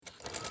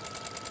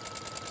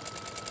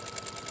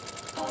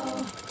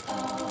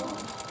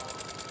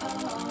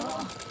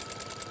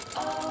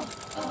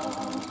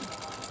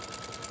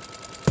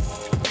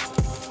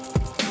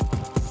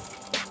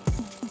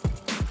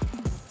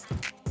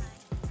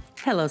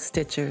Hello,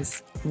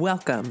 Stitchers.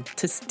 Welcome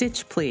to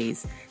Stitch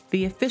Please,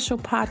 the official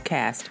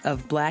podcast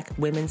of Black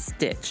Women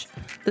Stitch,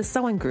 the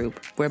sewing group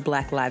where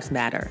Black Lives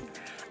Matter.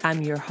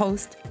 I'm your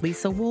host,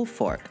 Lisa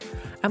Woolfork.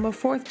 I'm a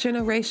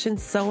fourth-generation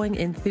sewing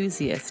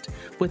enthusiast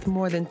with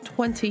more than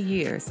 20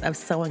 years of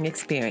sewing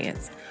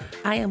experience.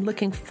 I am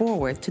looking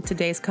forward to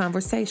today's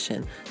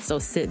conversation, so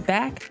sit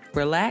back,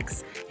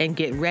 relax, and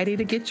get ready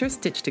to get your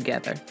stitch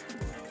together.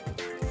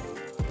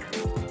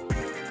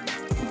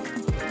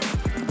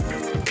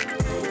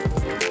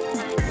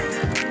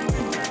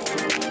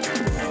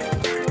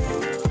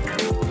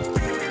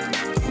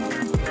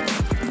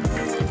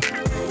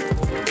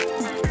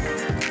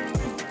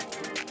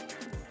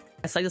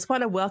 So I just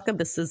want to welcome,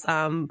 this is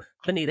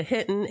Bonita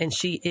Hinton, and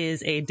she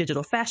is a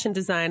digital fashion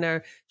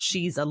designer.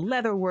 She's a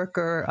leather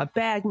worker, a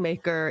bag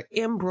maker,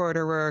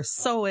 embroiderer,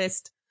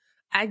 sewist.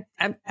 I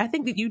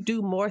think that you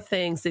do more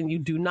things than you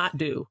do not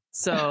do.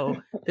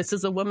 So this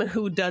is a woman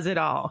who does it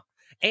all.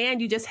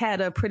 And you just had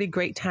a pretty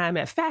great time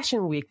at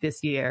Fashion Week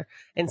this year.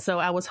 And so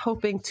I was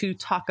hoping to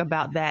talk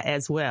about that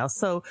as well.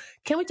 So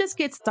can we just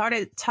get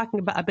started talking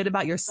about a bit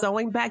about your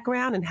sewing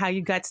background and how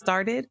you got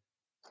started?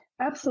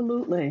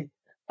 Absolutely.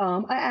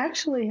 I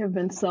actually have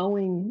been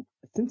sewing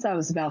since I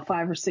was about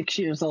 5 or 6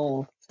 years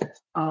old.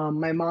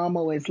 My mom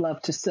always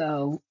loved to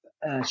sew.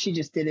 She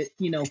just did it,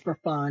 for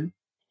fun.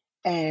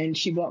 And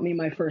she bought me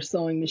my first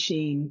sewing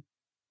machine.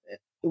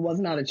 It was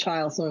not a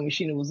child sewing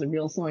machine. It was a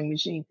real sewing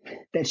machine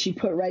that she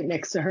put right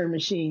next to her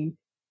machine.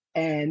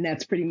 And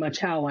that's pretty much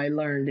how I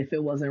learned. If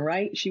it wasn't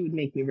right, she would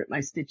make me rip my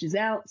stitches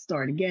out,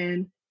 start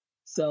again.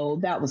 So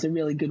that was a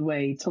really good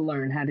way to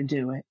learn how to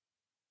do it.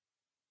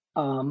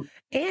 And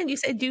you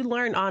said you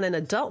learned on an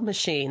adult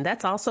machine.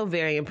 That's also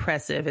very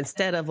impressive.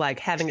 Instead of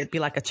like having it be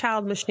like a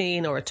child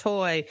machine or a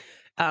toy,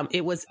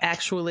 it was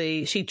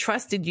actually, she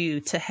trusted you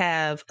to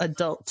have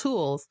adult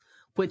tools,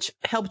 which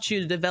helped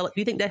you to develop.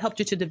 Do you think that helped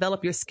you to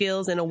develop your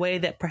skills in a way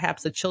that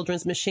perhaps a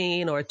children's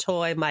machine or a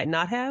toy might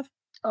not have?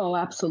 Oh,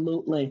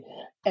 absolutely.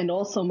 And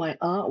also my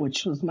aunt,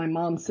 which was my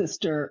mom's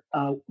sister,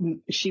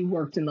 she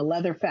worked in the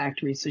leather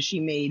factory. So she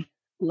made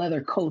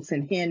leather coats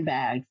and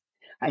handbags.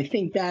 I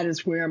think that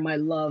is where my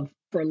love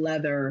for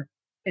leather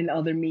and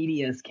other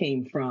medias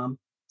came from.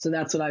 So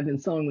that's what I've been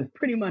sewing with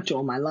pretty much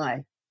all my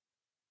life.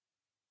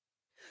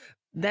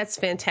 That's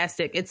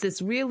fantastic. It's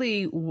this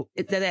really,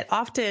 that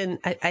often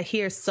I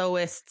hear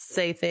sewists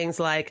say things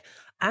like,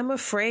 I'm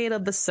afraid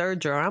of the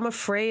serger, or I'm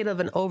afraid of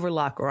an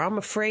overlock, or I'm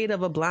afraid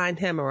of a blind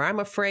hem, or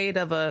I'm afraid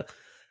of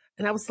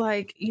and I was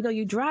like,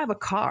 you drive a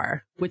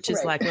car, which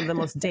is like one of the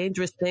most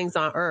dangerous things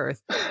on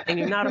earth, and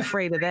you're not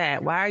afraid of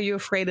that. Why are you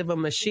afraid of a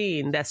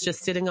machine that's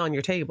just sitting on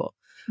your table?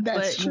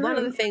 That's true. One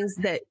of the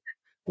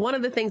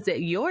things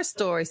that your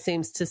story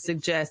seems to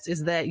suggest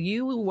is that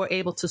you were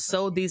able to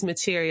sew these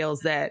materials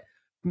that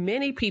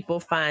many people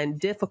find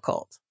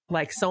difficult,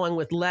 like sewing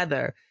with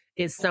leather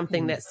is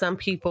something that some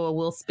people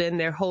will spend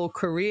their whole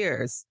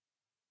careers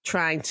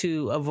trying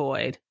to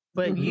avoid.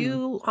 But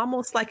you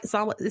almost like,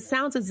 it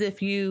sounds as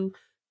if you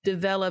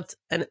developed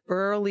an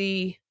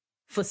early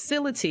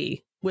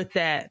facility with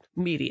that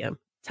medium.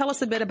 Tell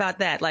us a bit about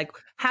that. Like,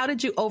 how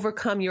did you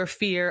overcome your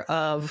fear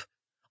of,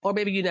 or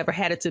maybe you never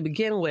had it to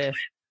begin with,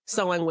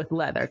 sewing with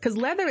leather? Because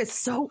leather is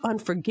so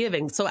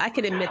unforgiving. So I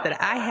can admit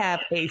that I have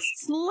a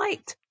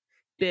slight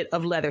bit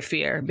of leather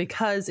fear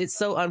because it's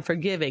so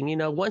unforgiving.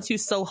 Once you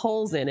sew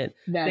holes in it,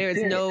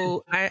 there's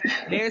no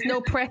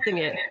pressing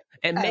it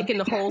and making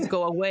the holes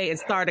go away and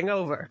starting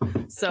over.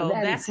 So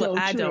that's what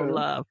I don't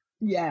love.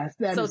 Yes.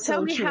 So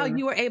tell me how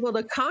you were able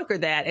to conquer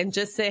that and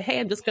just say,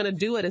 hey, I'm just going to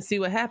do it and see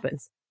what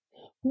happens.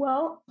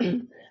 Well,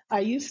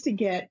 I used to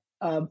get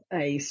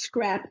a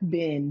scrap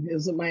bin. It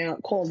was what my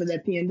aunt called it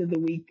at the end of the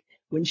week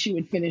when she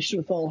would finish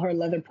with all her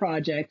leather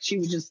projects. She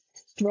would just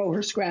throw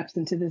her scraps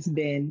into this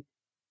bin.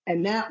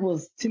 And that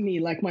was, to me,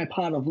 like my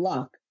pot of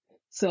luck.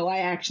 So I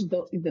actually,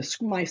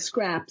 my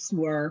scraps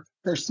were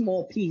her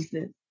small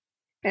pieces.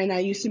 And I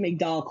used to make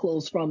doll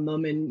clothes from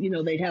them. And,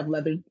 they'd have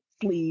leather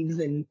sleeves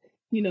and,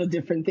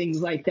 different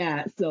things like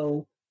that.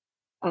 So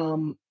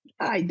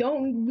I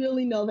don't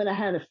really know that I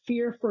had a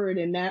fear for it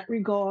in that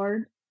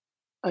regard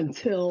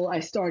until I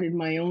started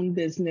my own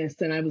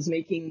business and I was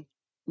making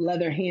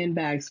leather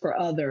handbags for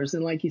others.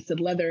 And like you said,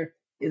 leather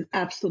is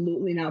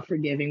absolutely not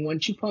forgiving.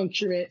 Once you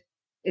puncture it,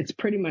 it's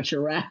pretty much a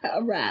wrap.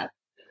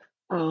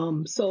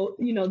 So,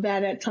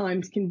 that at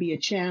times can be a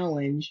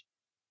challenge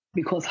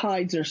because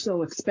hides are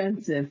so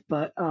expensive.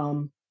 But,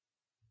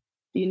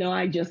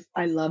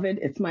 I love it.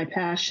 It's my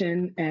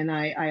passion. And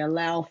I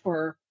allow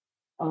for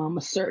a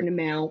certain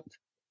amount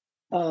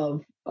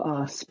of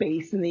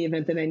space in the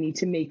event that I need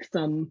to make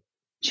some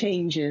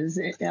changes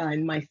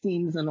in my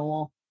seams and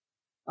all.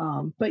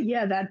 But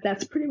yeah,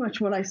 that's pretty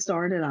much what I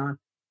started on.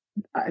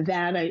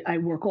 I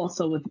work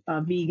also with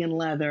vegan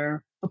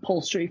leather,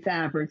 upholstery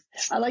fabrics.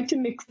 I like to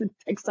mix the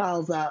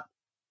textiles up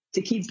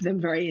to keep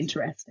them very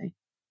interesting.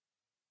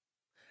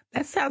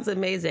 That sounds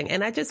amazing.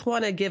 And I just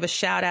want to give a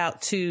shout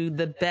out to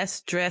the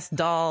best dressed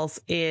dolls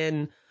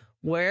in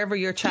wherever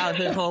your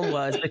childhood home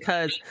was,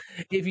 because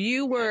if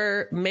you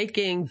were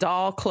making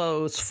doll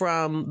clothes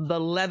from the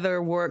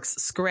leather works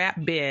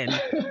scrap bin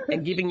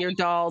and giving your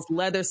dolls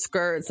leather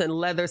skirts and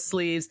leather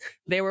sleeves,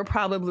 they were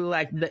probably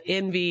like the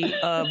envy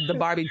of the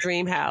Barbie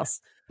dream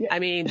house. Yeah. I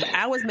mean,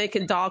 I was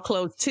making doll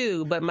clothes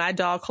too, but my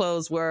doll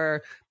clothes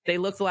they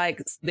looked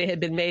like they had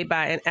been made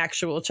by an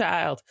actual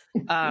child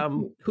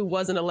who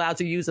wasn't allowed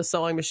to use a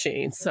sewing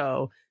machine.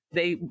 So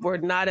they were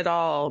not at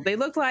all. They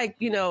looked like,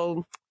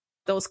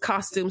 those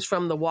costumes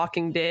from The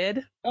Walking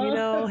Dead,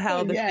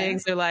 how the Yeah.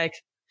 things are like,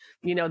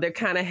 they're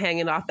kind of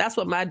hanging off. That's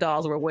what my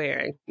dolls were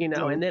wearing,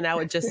 and then I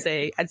would just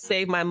say, I'd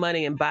save my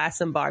money and buy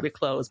some Barbie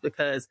clothes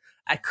because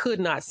I could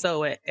not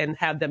sew it and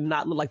have them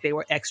not look like they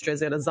were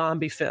extras in a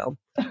zombie film.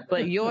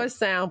 But yours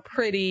sound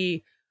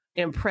pretty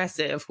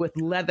impressive with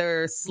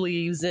leather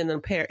sleeves and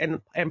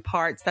and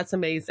parts. That's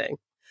amazing.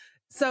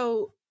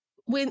 So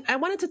when I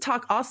wanted to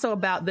talk also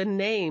about the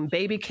name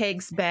Baby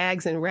Cakes,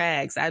 Bags, and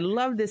Rags. I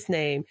love this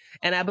name.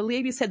 And I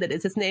believe you said that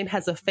this name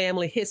has a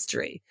family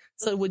history.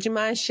 So would you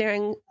mind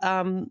sharing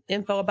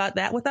info about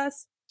that with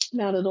us?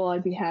 Not at all.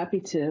 I'd be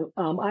happy to.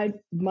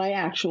 My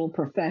actual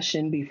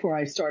profession before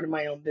I started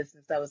my own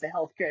business, I was a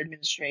healthcare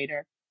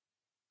administrator,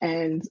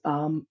 and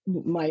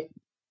my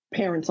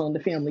parents owned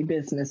a family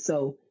business,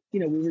 so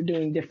we were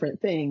doing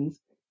different things.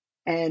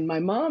 And my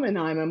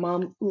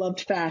mom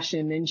loved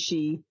fashion, and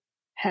she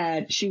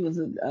was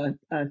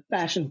a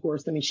fashion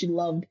horse. I mean, she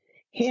loved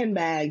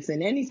handbags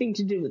and anything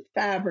to do with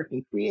fabric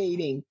and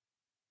creating.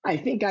 I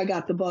think I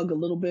got the bug a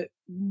little bit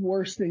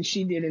worse than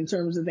she did in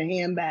terms of the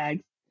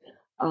handbags.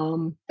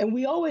 And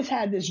we always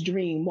had this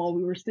dream while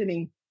we were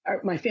sitting.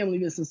 My family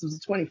business was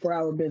a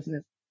 24-hour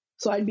business.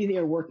 So I'd be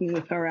there working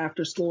with her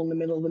after school in the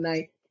middle of the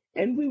night.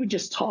 And we would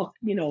just talk,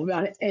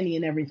 about any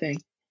and everything.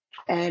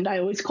 And I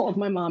always called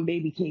my mom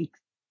Baby Cakes.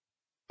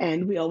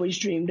 And we always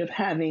dreamed of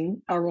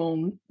having our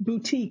own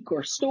boutique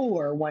or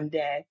store one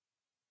day,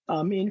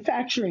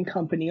 manufacturing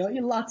company,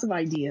 lots of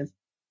ideas.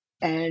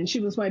 And she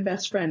was my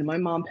best friend. My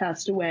mom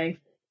passed away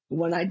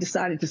when I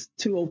decided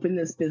to open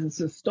this business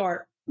and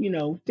start,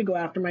 to go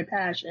after my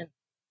passion.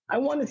 I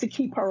wanted to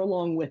keep her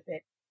along with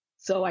it.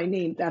 So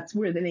that's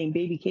where the name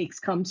Baby Cakes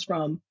comes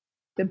from.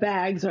 The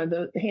bags are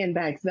the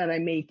handbags that I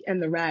make,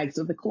 and the rags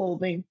are the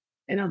clothing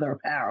and other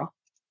apparel.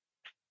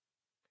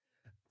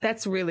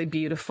 That's really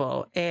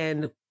beautiful.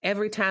 And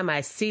every time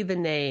I see the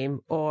name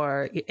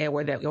or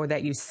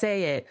that you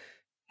say it,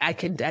 I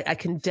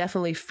can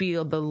definitely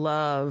feel the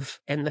love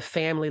and the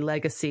family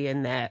legacy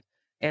in that.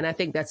 And I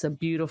think that's a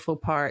beautiful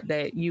part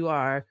that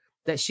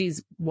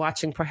she's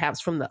watching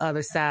perhaps from the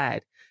other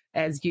side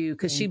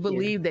because she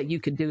believed that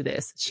you could do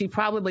this. She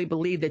probably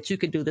believed that you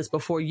could do this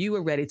before you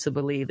were ready to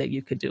believe that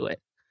you could do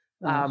it.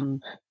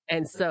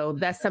 And so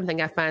that's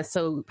something I find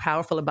so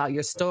powerful about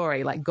your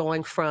story, like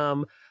going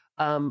from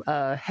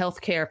a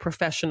healthcare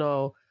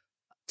professional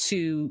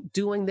to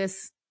doing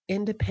this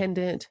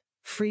independent,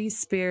 free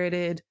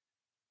spirited,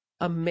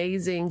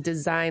 amazing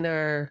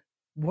designer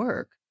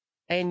work.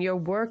 And your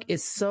work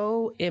is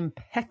so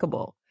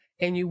impeccable.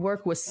 And you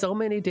work with so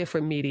many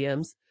different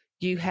mediums.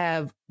 You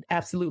have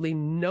absolutely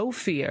no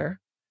fear.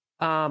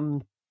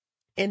 And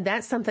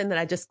that's something that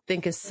I just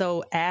think is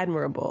so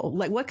admirable.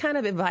 Like, what kind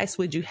of advice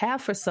would you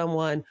have for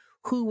someone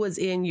who was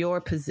in your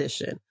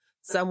position?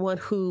 Someone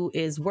who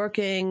is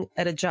working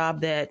at a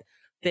job that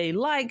they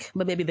like,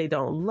 but maybe they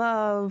don't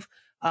love.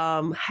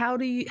 How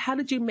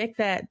did you make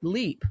that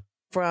leap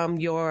from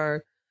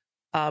your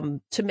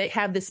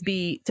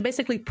to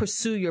basically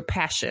pursue your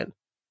passion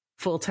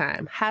full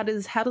time? How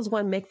does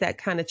one make that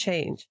kind of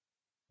change?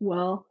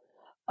 Well,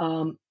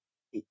 um,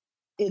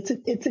 it's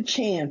a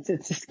chance.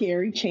 It's a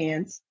scary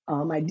chance.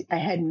 I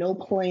had no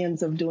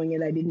plans of doing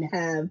it. I didn't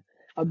have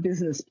a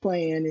business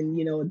plan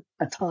and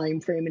a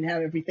time frame and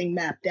have everything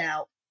mapped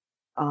out.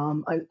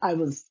 I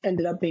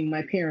ended up being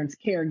my parents'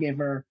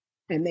 caregiver,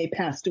 and they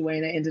passed away,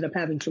 and I ended up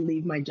having to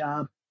leave my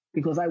job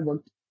because I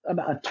worked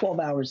about 12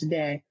 hours a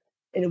day,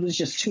 and it was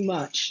just too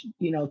much,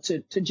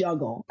 to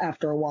juggle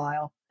after a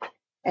while.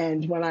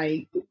 And when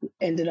I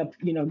ended up,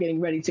 getting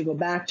ready to go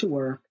back to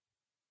work,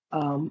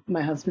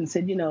 my husband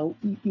said,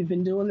 you've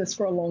been doing this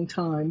for a long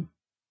time.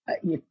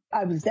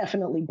 I was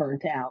definitely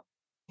burnt out.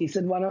 He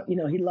said, why don't,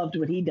 he loved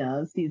what he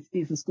does.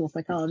 He's a school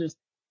psychologist,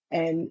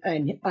 and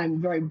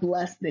I'm very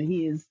blessed that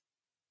he is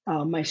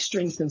my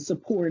strength and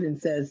support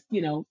and says,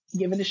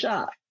 give it a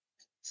shot.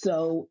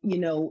 So,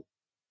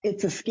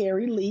 it's a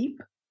scary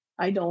leap.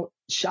 I don't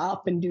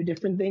shop and do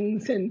different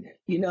things and,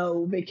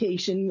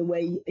 vacation the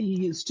way you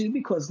used to,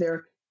 because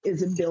there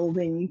is a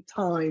building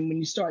time when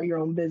you start your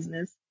own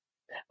business.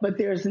 But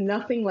there's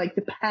nothing like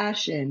the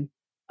passion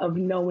of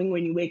knowing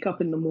when you wake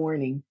up in the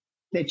morning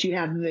that you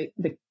have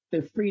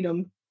the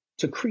freedom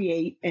to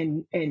create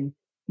and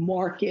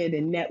market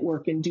and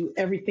network and do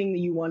everything that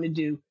you want to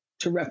do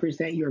to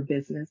represent your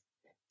business.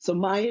 So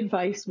my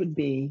advice would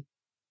be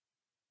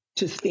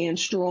to stand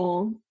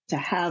strong, to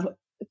have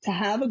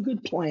a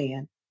good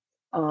plan.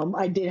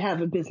 I did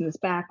have a business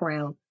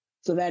background,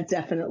 so that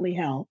definitely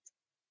helped.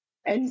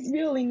 And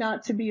really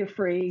not to be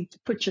afraid to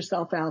put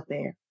yourself out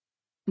there.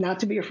 not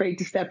to be afraid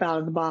to step out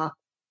of the box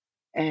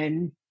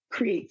and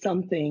create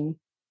something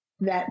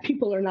that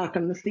people are not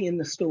going to see in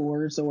the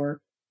stores or,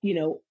 you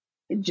know,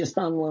 just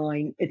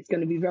online. It's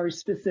going to be very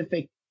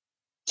specific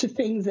to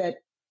things that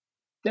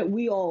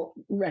we all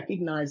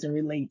recognize and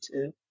relate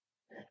to.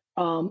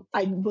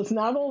 I was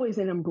not always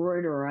an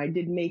embroiderer. I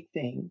did make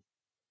things,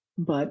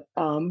 but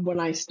when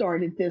I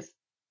started this,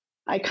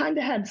 I kind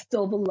of had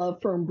still the love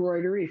for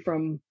embroidery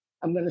from,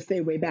 I'm going to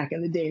say way back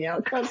in the day now.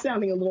 I'm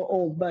sounding a little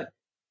old, but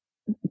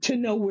to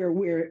know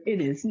where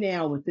it is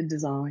now with the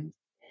designs.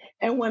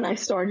 And when I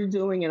started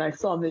doing it, I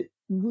saw that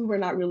we were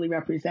not really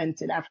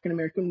represented. African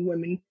American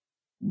women,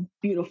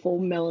 beautiful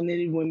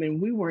melanated women,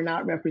 we were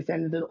not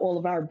represented in all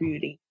of our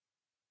beauty.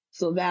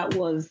 So that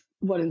was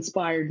what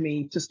inspired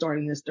me to start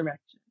in this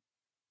direction.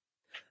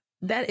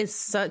 That is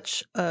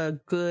such a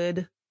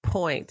good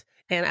point.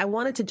 And I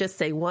wanted to just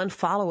say one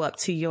follow-up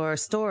to your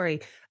story.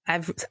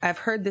 I've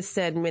heard this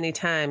said many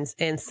times,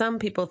 and some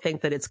people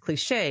think that it's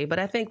cliche, but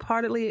I think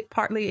partly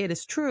it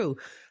is true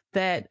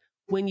that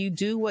when you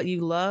do what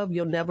you love,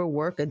 you'll never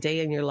work a day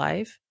in your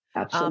life.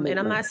 Absolutely. And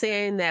I'm not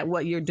saying that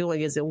what you're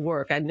doing isn't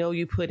work. I know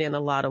you put in a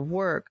lot of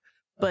work,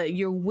 but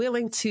you're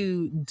willing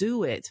to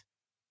do it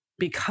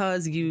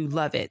because you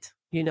love it,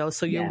 you know,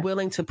 so you're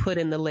willing to put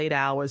in the late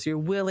hours. You're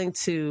willing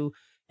to,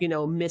 you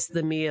know, miss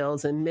the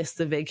meals and miss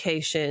the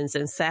vacations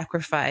and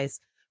sacrifice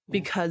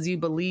because you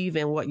believe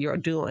in what you're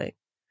doing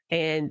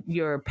and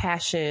your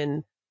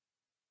passion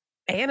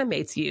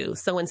animates you.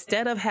 So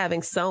instead of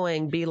having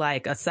sewing be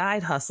like a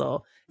side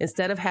hustle,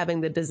 instead of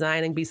having the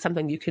designing be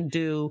something you can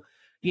do,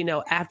 you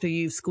know, after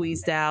you've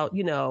squeezed out,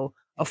 you know,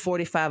 a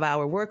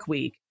 45-hour work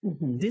week,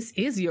 this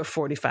is your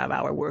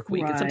 45-hour work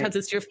week. Right. And sometimes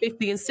it's your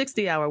 50 and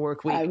 60-hour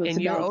work week,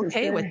 and you're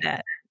okay with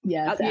that.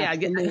 Yes,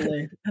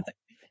 absolutely.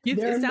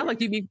 It sounds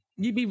like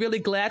you'd be really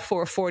glad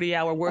for a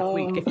 40-hour work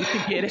week if you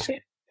could get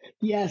it.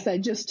 Yes, I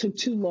just took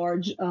 2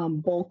 large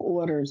bulk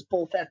orders,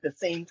 both at the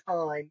same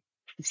time,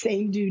 the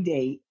same due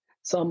date.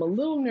 So I'm a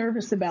little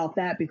nervous about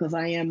that because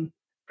I am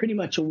pretty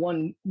much a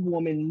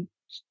one-woman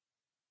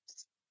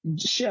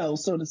show,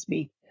 so to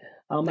speak.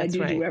 I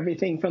do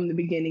everything from the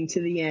beginning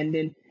to the end.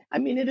 And I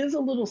mean, it is a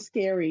little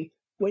scary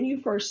when you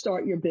first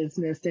start your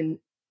business and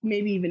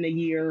maybe even a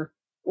year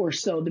or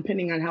so,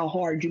 depending on how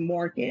hard you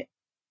market.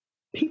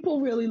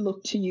 People really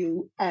look to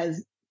you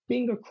as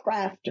being a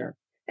crafter.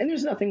 And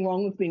there's nothing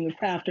wrong with being a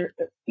crafter.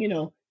 You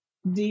know,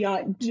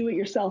 do it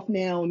yourself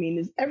now. I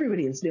mean,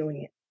 everybody is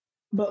doing it.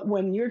 But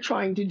when you're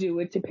trying to do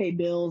it to pay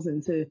bills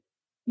and to,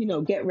 you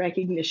know, get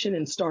recognition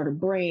and start a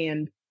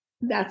brand,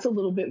 that's a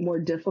little bit more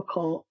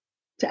difficult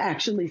to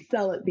actually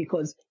sell it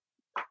because,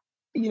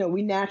 you know,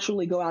 we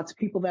naturally go out to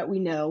people that we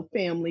know,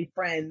 family,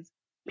 friends,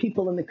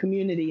 people in the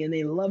community, and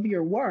they love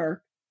your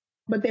work,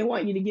 but they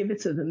want you to give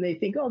it to them. They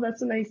think, oh,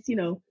 that's a nice, you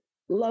know,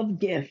 love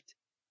gift.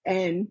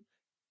 And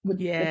with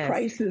the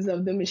prices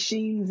of the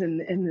machines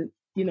and the,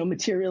 you know,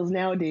 materials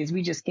nowadays,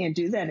 we just can't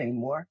do that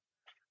anymore.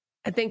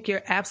 I think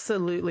you're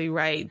absolutely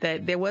right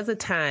that there was a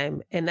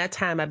time, and that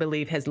time I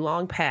believe has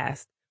long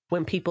passed,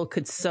 when people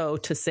could sew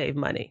to save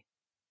money.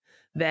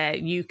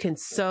 That you can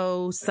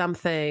sew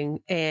something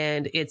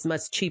and it's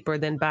much cheaper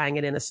than buying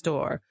it in a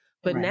store.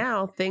 But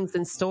now things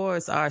in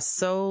stores are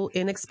so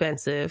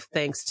inexpensive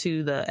thanks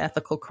to the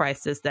ethical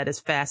crisis that is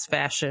fast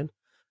fashion,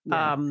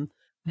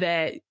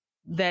 that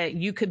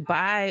you could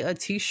buy a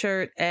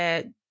t-shirt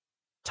at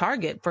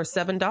Target for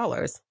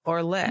 $7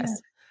 or less.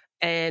 Yes.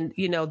 And,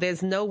 you know,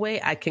 there's no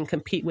way I can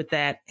compete with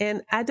that.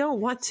 And I don't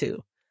want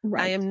to.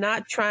 I am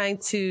not trying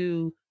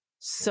to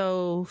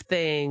sew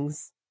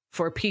things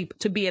for people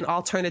to be an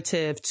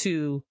alternative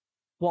to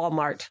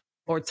Walmart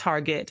or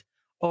Target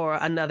or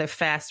another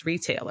fast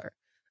retailer.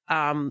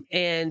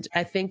 And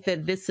I think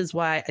that this is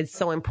why it's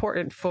so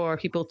important for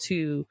people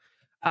to,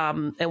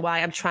 and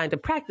why I'm trying to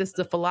practice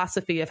the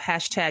philosophy of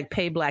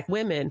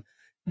 #PayBlackWomen,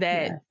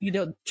 that, you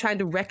know, trying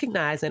to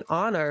recognize and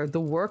honor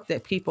the work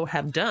that people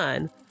have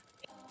done.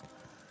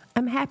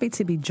 I'm happy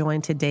to be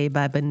joined today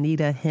by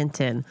Benita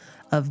Hinton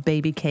of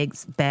Baby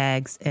Cakes,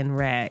 Bags, and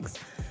Rags.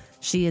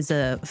 She is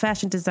a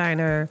fashion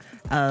designer,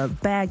 a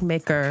bag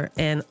maker,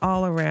 and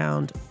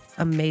all-around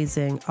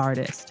amazing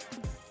artist.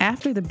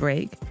 After the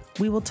break,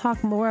 we will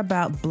talk more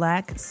about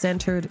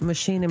Black-centered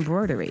machine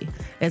embroidery,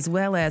 as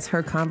well as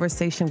her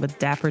conversation with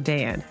Dapper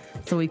Dan,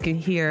 so we can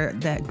hear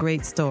that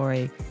great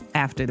story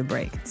after the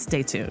break.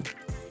 Stay tuned.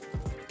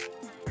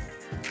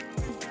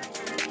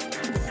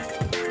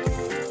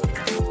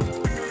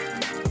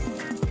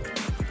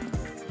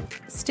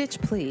 Stitch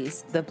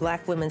Please, the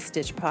Black Women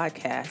Stitch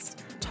podcast,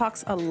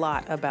 talks a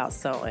lot about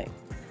sewing.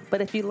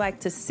 But if you'd like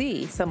to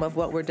see some of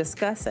what we're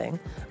discussing,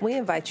 we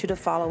invite you to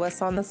follow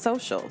us on the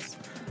socials.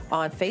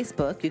 On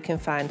Facebook, you can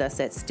find us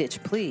at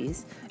Stitch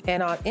Please,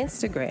 and on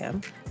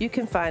Instagram, you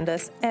can find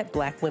us at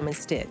Black Women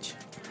Stitch.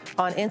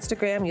 On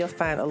Instagram, you'll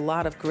find a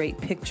lot of great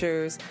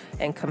pictures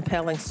and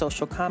compelling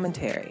social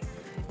commentary.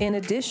 In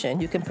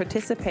addition, you can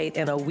participate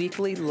in a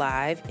weekly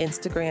live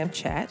Instagram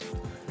chat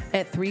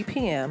at 3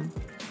 p.m.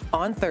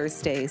 on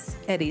Thursdays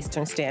at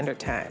Eastern Standard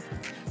Time.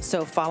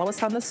 So follow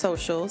us on the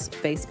socials,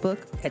 Facebook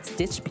at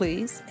Stitch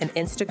Please and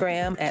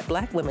Instagram at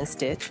Black Women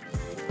Stitch,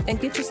 and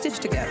get your stitch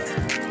together.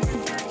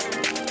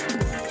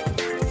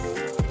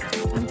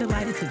 I'm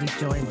delighted to be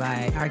joined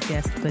by our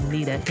guest,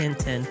 Bonita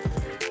Hinton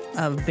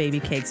of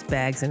Baby Cakes,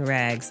 Bags, and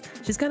Rags.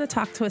 She's going to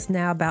talk to us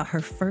now about her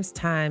first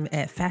time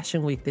at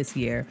Fashion Week this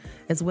year,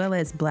 as well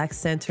as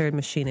Black-centered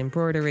machine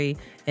embroidery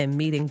and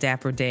meeting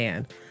Dapper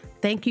Dan.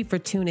 Thank you for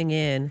tuning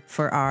in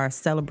for our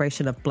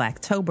celebration of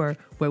Blacktober,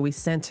 where we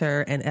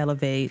center and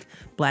elevate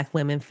Black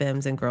women,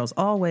 femmes, and girls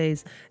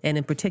always, and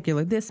in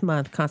particular this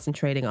month,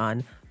 concentrating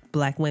on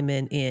Black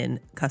women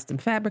in custom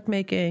fabric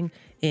making,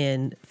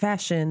 in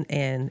fashion,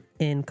 and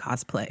in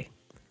cosplay.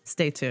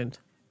 Stay tuned.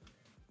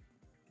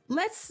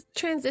 Let's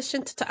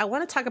transition to, I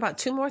want to talk about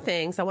two more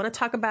things. I want to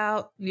talk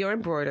about your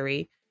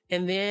embroidery,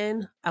 and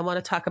then I want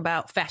to talk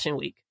about Fashion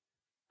Week.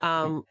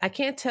 I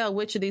can't tell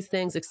which of these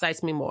things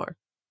excites me more.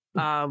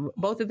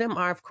 Both of them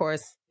are, of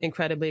course,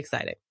 incredibly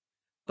exciting.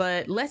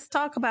 But let's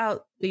talk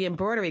about the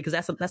embroidery, because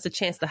that's a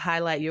chance to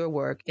highlight your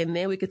work. And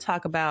then we could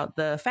talk about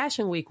the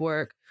Fashion Week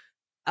work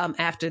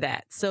after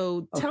that.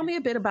 So tell me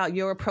a bit about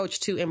your approach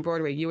to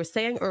embroidery. You were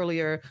saying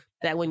earlier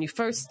that when you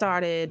first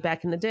started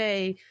back in the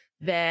day,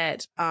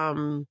 that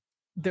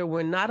there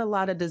were not a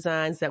lot of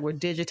designs that were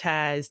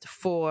digitized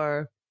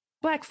for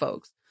Black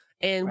folks.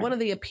 And one of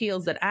the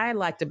appeals that I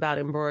liked about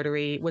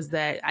embroidery was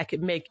that I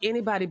could make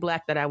anybody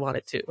Black that I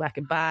wanted to. I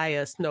could buy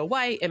a Snow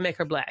White and make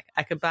her Black.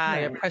 I could buy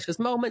a Precious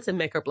Moments and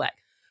make her Black.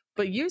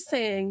 But you're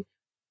saying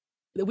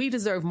that we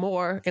deserve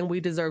more and we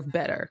deserve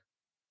better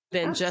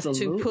than just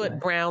to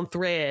put brown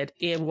thread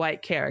in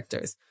white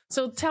characters.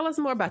 So tell us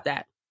more about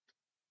that.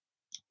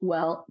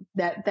 Well,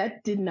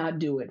 that did not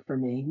do it for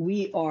me.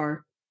 We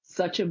are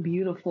such a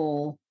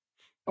beautiful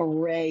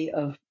array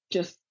of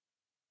just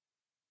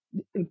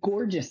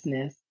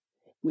gorgeousness.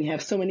 We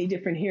have so many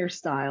different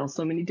hairstyles,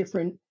 so many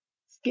different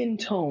skin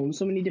tones,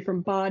 so many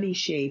different body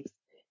shapes.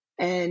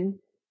 And,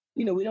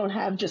 we don't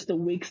have just a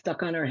wig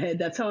stuck on our head.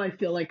 That's how I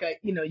feel like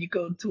you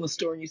go to a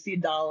store and you see a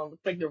doll and it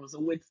looks like there was a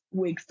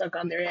wig stuck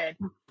on their head.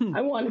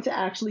 I wanted to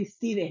actually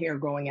see the hair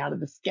growing out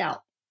of the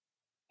scalp.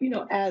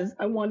 As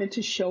I wanted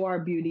to show our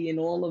beauty in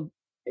all of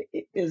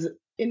is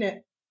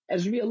in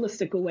as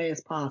realistic a way as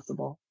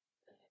possible.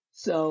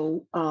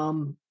 So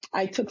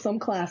I took some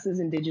classes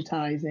in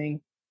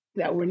digitizing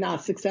that were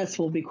not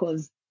successful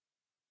because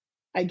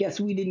I guess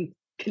we didn't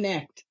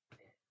connect.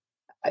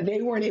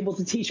 They weren't able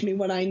to teach me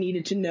what I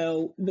needed to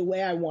know the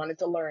way I wanted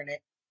to learn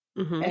it.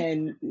 Mm-hmm.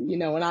 And,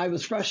 and I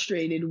was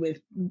frustrated with,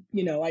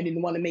 I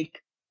didn't want to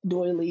make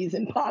doilies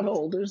and pot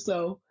holders.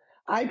 So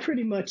I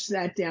pretty much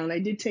sat down. I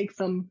did take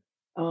some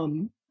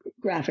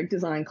graphic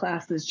design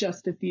classes,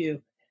 just a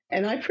few,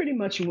 and I pretty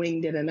much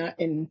winged it.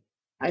 And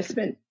I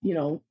spent,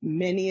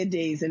 many a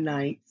days and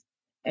nights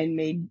and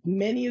made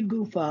many a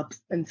goof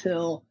ups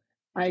until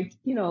I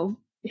feel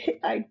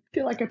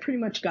like I pretty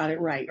much got it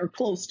right or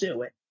close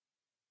to it.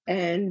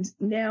 And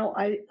now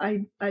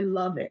I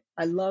love it.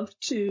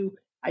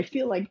 I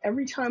feel like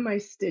every time I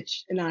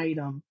stitch an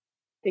item,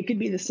 it could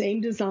be the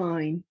same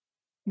design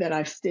that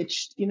I've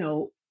stitched,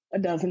 a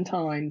dozen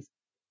times.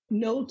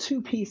 No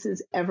two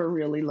pieces ever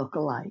really look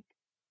alike.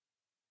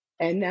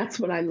 And that's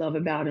what I love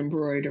about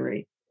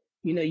embroidery.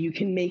 You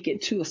can make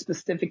it to a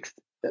specific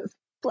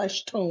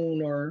flesh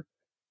tone, or,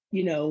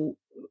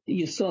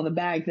 you saw the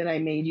bag that I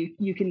made.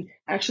 You can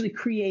actually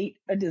create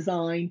a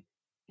design,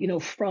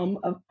 from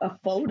a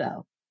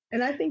photo.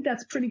 And I think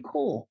that's pretty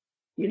cool.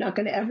 You're not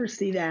going to ever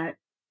see that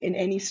in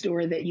any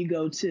store that you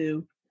go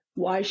to.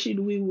 Why should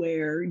we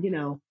wear,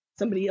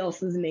 somebody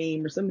else's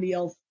name or somebody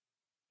else,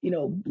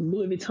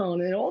 Louis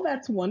Vuitton, and all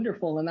that's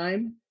wonderful. And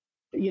I'm,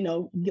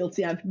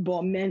 guilty. I've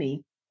bought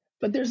many,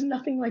 but there's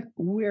nothing like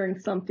wearing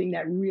something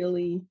that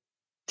really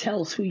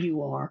tells who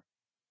you are.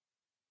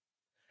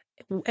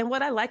 And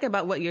what I like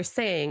about what you're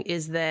saying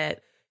is that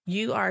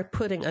you are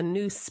putting a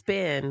new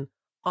spin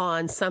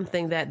on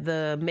something that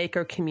the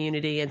maker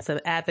community and some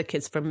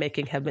advocates for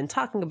making have been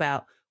talking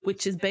about,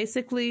 which is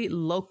basically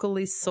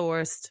locally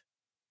sourced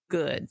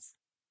goods.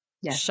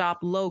 Yes. Shop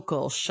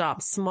local,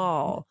 shop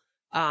small.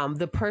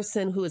 The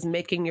person who is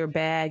making your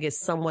bag is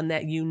someone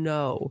that you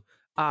know.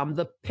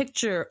 The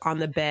picture on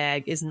the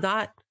bag is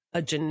not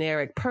a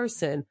generic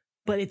person,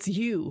 but it's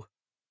you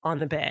on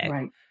the bag.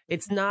 Right.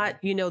 It's not,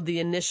 the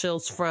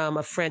initials from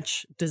a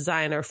French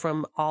designer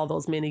from all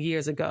those many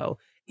years ago.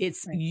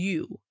 It's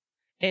you.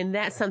 And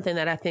that's something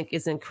that I think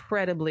is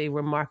incredibly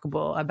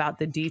remarkable about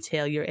the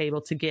detail you're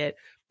able to get.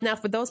 Now,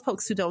 for those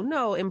folks who don't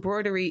know,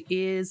 embroidery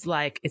is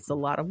it's a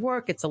lot of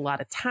work. It's a lot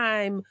of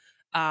time.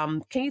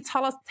 Can you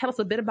tell us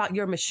a bit about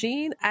your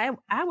machine?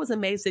 I was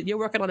amazed that you're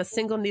working on a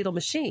single needle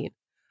machine.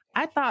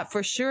 I thought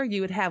for sure you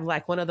would have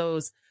one of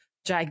those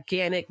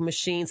gigantic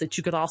machines that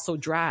you could also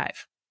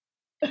drive.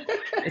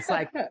 It's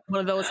like one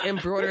of those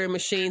embroidery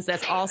machines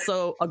that's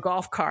also a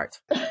golf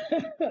cart.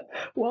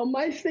 Well,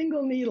 my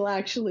single needle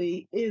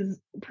actually is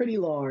pretty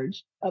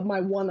large.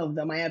 One of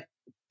them, I have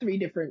 3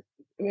 different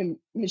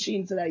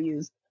machines that I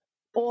use,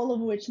 all of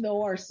which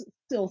though are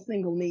still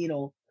single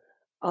needle.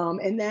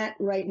 And that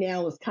right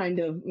now is kind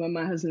of when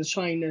my husband's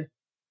trying to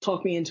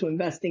talk me into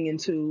investing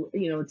into,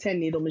 a 10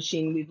 needle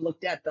machine. We've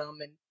looked at them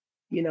and,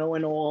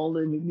 and all,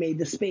 and we've made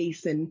the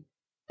space, and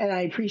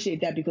I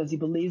appreciate that because he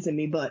believes in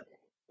me, but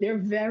they're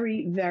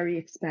very, very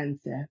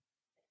expensive.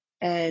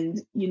 And,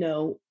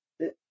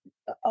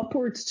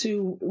 upwards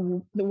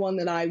to the one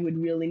that I would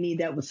really need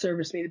that would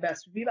service me the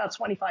best would be about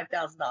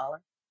 $25,000.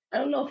 I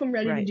don't know if I'm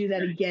ready to Right. do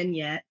that again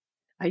yet.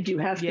 I do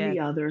have Yeah. 3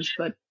 others,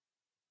 but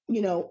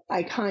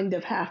I kind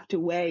of have to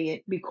weigh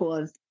it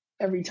because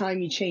every time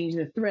you change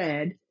the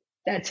thread,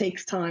 that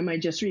takes time. I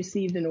just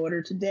received an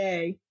order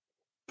today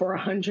for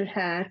 100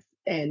 hats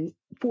and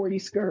 40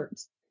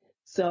 skirts.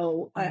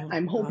 So Oh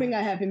I'm my hoping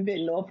I gosh. haven't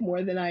bitten off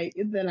more than I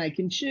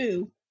can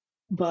chew,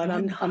 but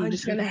I'm just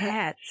 100 gonna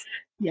hats.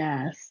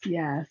 yes,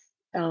 yes.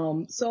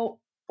 So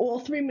all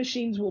 3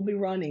 machines will be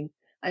running.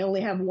 I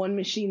only have one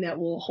machine that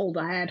will hold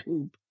a hat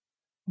hoop,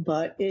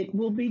 but it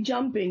will be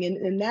jumping.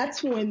 And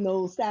that's when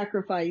those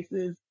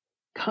sacrifices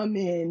come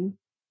in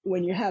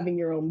when you're having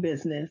your own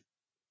business.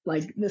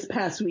 Like this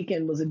past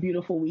weekend was a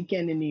beautiful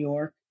weekend in New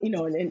York,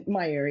 in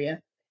my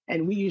area.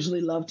 And we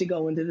usually love to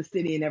go into the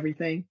city and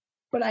everything.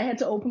 But I had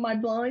to open my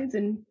blinds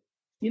and,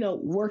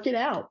 work it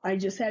out. I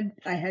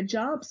had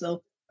jobs.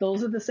 So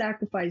those are the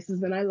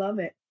sacrifices and I love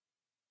it.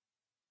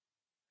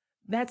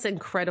 That's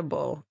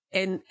incredible.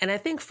 And I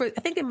think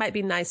it might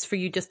be nice for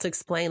you just to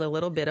explain a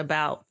little bit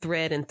about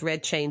thread and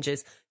thread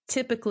changes.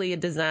 Typically a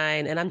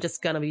design, and I'm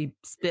just going to be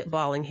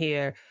spitballing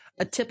here,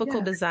 a typical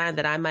Yeah. design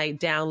that I might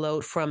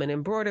download from an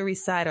embroidery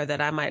site or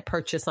that I might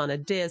purchase on a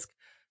disc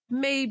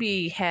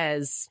maybe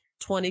has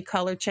 20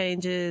 color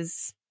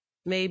changes,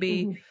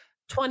 maybe Hmm.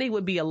 20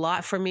 would be a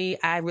lot for me.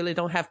 I really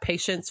don't have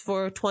patience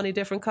for 20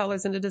 different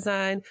colors in the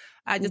design.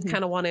 I just Hmm.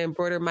 kind of want to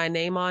embroider my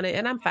name on it,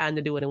 and I'm fine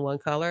to do it in one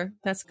color.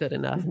 That's good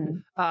enough. Hmm.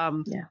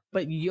 Um, Yeah.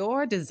 but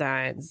your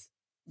designs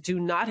do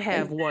not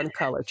have And one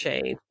color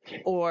chain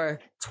or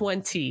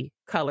 20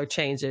 color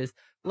changes.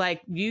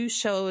 Like you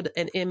showed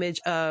an image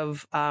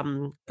of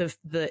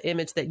the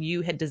image that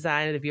you had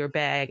designed of your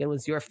bag and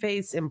was your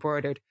face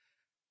embroidered.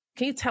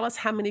 Can you tell us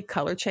how many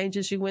color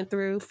changes you went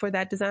through for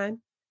that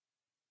design?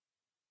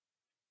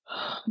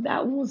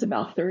 that one was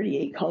about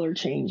 38 color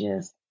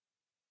changes.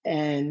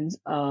 And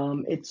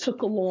it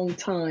took a long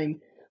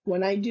time.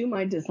 When I do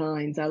my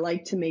designs, I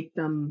like to make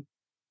them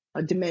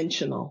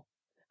dimensional.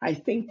 I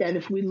think that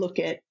if we look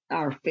at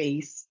our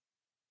face,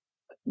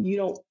 you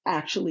don't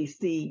actually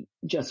see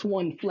just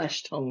one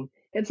flesh tone.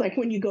 It's like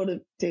when you go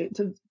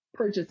to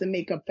purchase a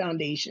makeup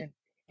foundation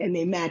and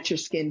they match your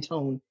skin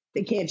tone.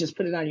 They can't just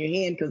put it on your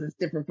hand because it's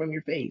different from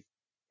your face.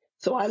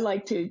 So I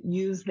like to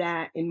use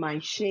that in my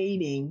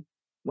shading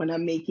when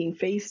I'm making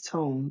face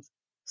tones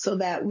so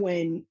that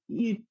when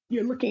you're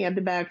looking at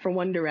the bag from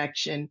one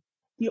direction,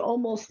 you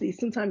almost see,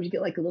 sometimes you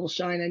get like a little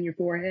shine on your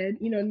forehead.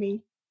 You know what I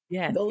mean?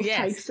 Yes, Those yes.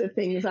 types of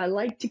things. I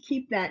like to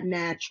keep that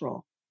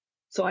natural.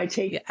 So I Yeah,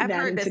 take I've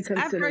that heard into this. I've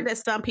heard consideration. that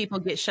some people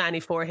get shiny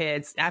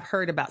foreheads. I've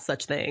heard about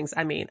such things.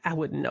 I mean, I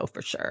wouldn't know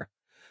for sure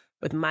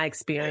with my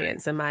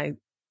experience and my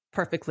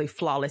perfectly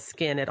flawless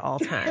skin at all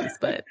times.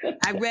 But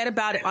I read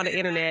about it on the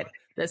internet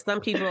that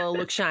some people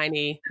look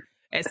shiny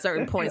at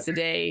certain points a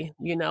day,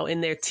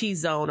 in their T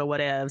zone or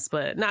whatever,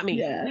 but not me.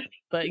 Yeah.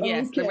 But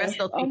yes, the rest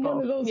Okay. of those I'm one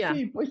people. of those Yeah.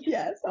 people.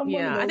 Yes, I'm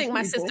one of Yeah. I those think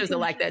my people. sisters are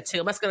like that too.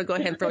 I'm just going to go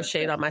ahead and throw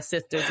shade on my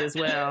sisters as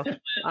well.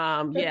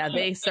 Yeah,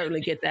 they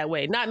certainly get that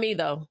way. Not me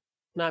though.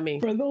 Not me.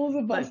 For those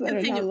of us But that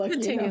are not lucky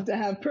enough continue. to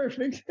have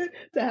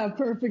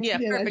perfect Yeah,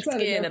 skin, I perfect try to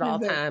skin at all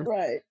represent times.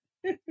 right.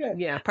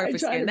 Yeah, I perfect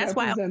try skin. to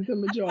represent the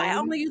That's why I majority.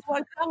 only use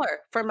one color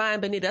for mine,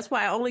 Benita. That's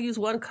why I only use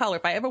one color.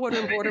 If I ever want to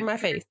embroider my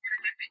face,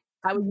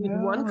 I would use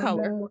one No,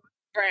 color, no.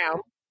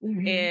 brown,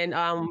 Hmm. and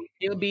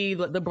it would be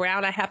the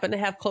brown I happen to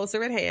have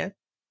closer at hand,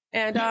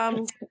 and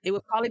it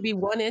would probably be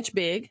 1 inch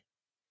big,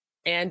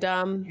 and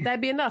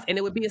that'd be enough. And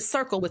it would be a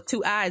circle with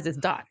two eyes as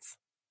dots.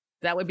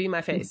 That would be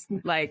my face.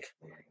 Like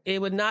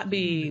it would not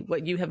be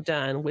what you have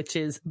done, which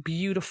is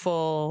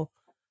beautiful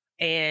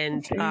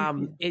and Thank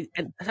you.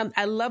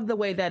 I love the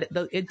way that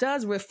it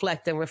does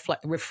reflect and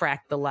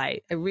refract the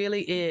light. It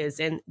really is,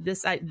 and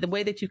the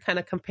way that you kind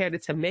of compared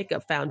it to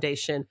makeup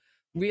foundation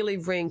really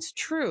rings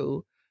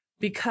true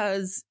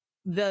because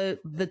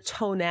the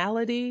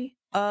tonality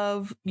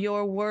of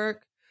your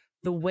work,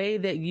 the way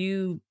that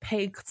you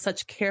pay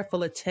such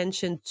careful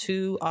attention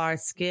to our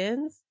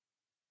skins,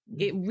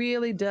 it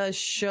really does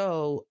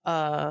show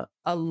a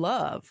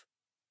love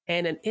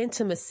and an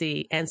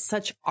intimacy and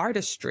such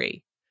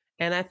artistry.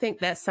 And I think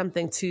that's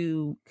something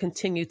to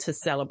continue to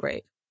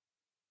celebrate.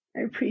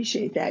 I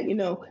appreciate that.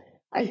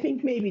 I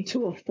think maybe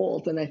to a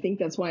fault, and I think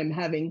that's why I'm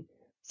having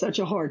such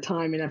a hard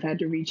time, and I've had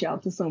to reach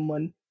out to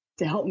someone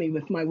to help me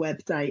with my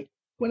website.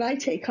 When I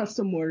take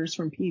custom orders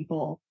from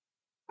people,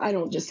 I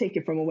don't just take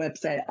it from a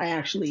website. I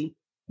actually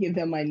give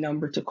them my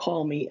number to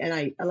call me, and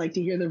I like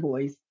to hear their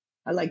voice.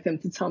 I like them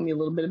to tell me a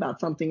little bit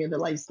about something in their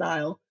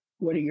lifestyle.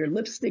 What are your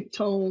lipstick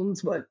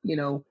tones?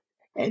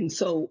 And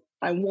so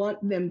I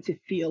want them to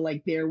feel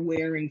like they're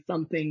wearing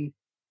something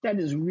that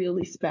is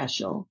really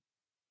special.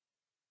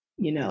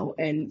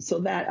 and so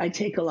that I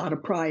take a lot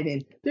of pride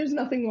in. There's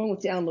nothing wrong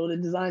with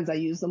downloaded designs. I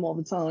use them all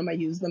the time. I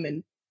use them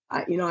and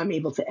I'm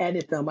able to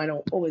edit them. I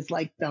don't always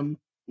like them,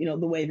 the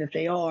way that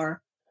they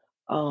are.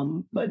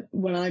 But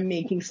when I'm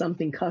making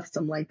something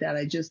custom like that,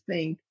 I just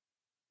think,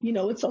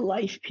 it's a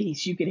life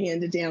piece. You could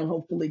hand it down,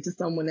 hopefully, to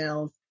someone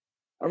else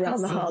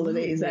around the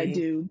holidays. I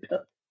Absolutely. do.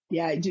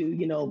 Yeah, I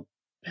do,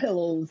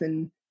 pillows.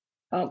 And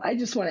I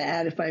just want to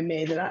add, if I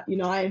may, that,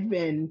 I've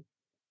been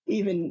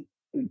even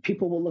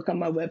people will look on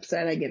my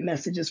website. I get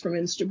messages from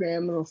Instagram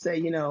and they'll say,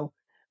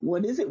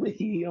 what is it with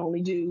you? You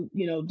only do,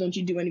 don't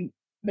you do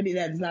anybody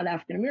that's not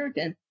African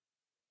American?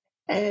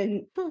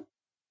 And Hmm.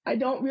 I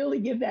don't really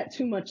give that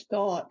too much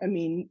thought. I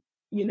mean,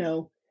 you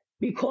know,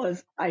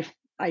 because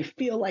I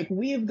feel like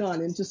we have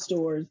gone into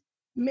stores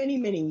many,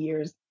 many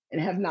years and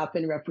have not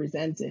been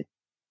represented.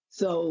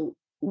 So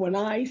when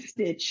I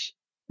stitch,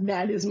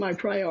 that is my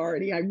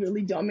priority. I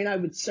really don't. I mean, I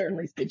would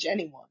certainly stitch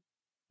anyone,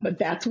 but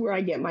that's where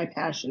I get my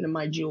passion and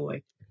my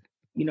joy,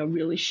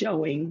 really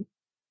showing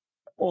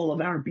all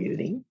of our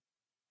beauty.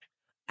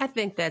 I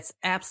think that's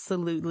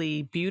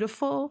absolutely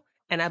beautiful.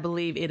 And I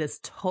believe it is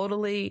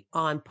totally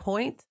on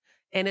point.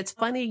 And it's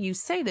funny you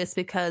say this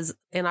because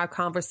in our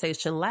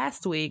conversation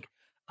last week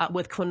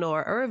with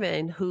Quinora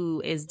Irvin,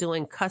 who is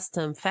doing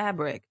custom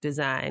fabric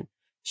design,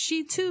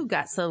 she too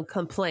got some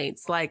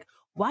complaints like,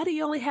 why do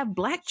you only have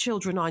Black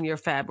children on your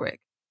fabric?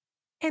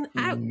 And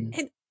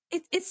Mm-hmm.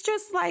 it's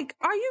just like,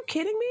 are you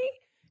kidding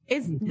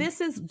me?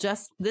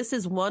 This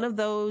is one of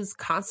those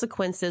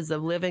consequences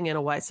of living in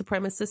a white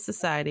supremacist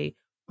society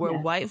where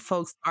Yes. white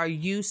folks are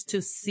used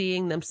to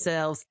seeing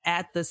themselves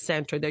at the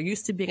center. They're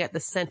used to being at the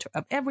center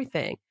of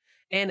everything.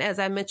 And as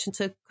I mentioned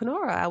to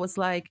Kenora, I was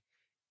like,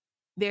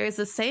 there is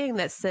a saying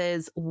that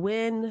says,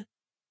 when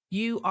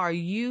you are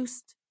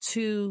used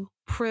to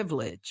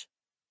privilege,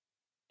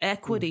 Mm,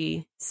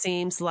 equity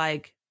seems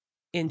like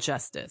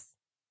injustice.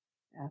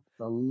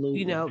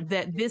 absolutely.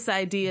 That this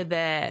idea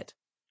that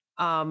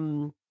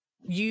um,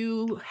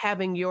 you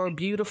having your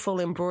beautiful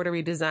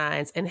embroidery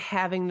designs and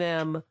having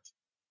them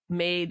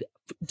made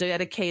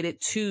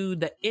dedicated to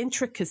the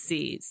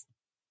intricacies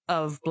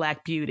of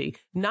Black beauty,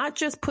 not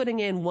just putting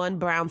in one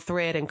brown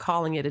thread and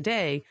calling it a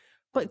day,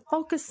 but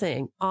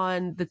focusing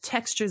on the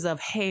textures of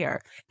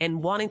hair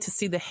and wanting to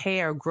see the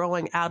hair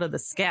growing out of the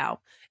scalp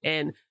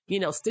and,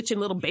 stitching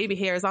little baby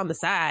hairs on the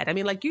side. I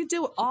mean, like you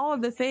do all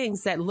of the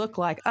things that look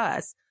like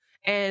us.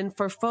 And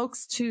for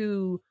folks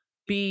to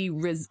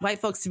white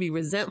folks to be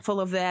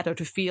resentful of that or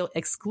to feel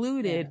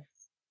excluded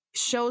Yes.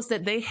 shows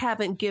that they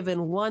haven't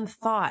given one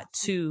thought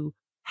to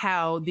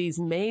how these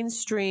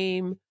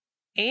mainstream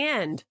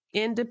and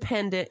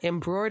independent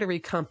embroidery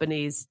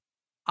companies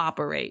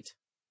operate.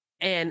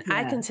 And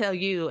I can Yes. tell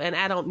you, and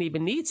I don't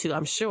even need to,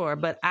 I'm sure,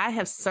 but I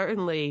have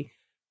certainly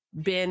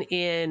been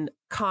in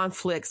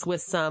conflicts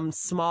with some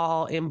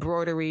small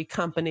embroidery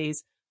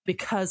companies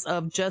because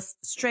of just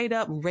straight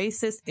up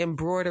racist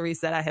embroideries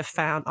that I have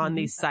found on Hmm.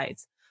 these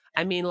sites.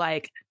 I mean,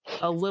 like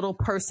a little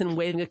person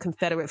waving a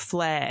Confederate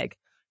flag.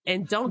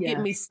 And don't get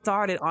me Yes.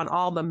 started on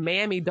all the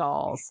mammy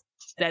dolls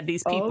that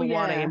these Oh people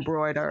want to yeah.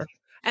 embroider.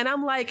 And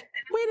I'm like,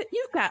 wait,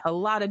 you've got a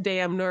lot of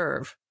damn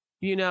nerve.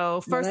 When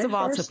First I of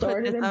all, to first put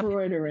started this up.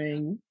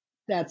 embroidering,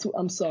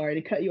 I'm sorry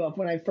to cut you off.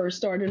 When I first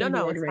started No,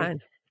 no, it's embroidering, fine.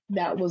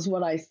 that was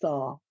what I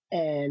saw.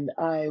 And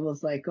I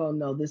was like, oh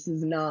no, this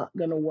is not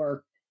going to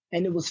work.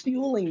 And it was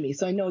fueling me.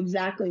 So I know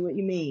exactly what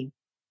you mean.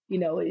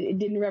 It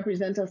didn't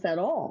represent us at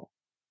all.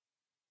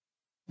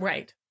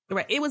 Right.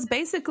 Right. It was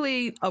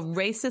basically a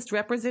racist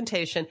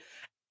representation.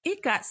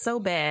 It got so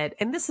bad.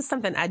 And this is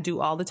something I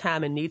do all the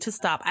time and need to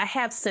stop. I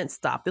have since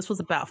stopped. This was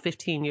about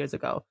 15 years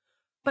ago.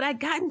 But I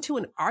got into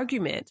an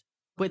argument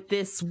with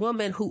this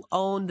woman who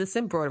owned this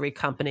embroidery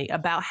company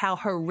about how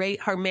her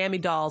mammy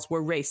dolls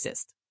were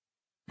racist.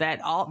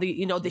 That all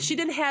that she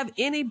didn't have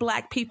any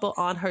Black people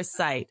on her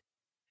site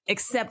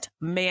except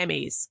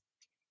mammies.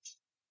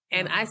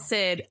 And I Wow.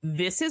 said,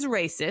 this is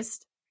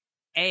racist.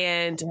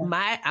 And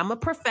Yes. I'm a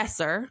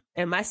professor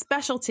and my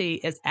specialty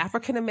is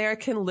African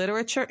American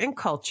literature and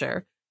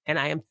culture. And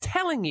I am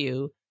telling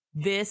you,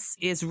 this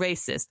is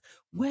racist.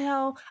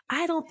 Well,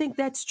 I don't think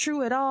that's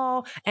true at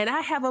all. And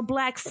I have a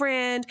Black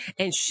friend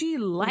and she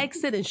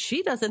likes it and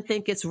she doesn't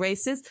think it's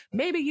racist.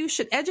 Maybe you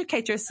should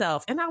educate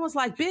yourself. And I was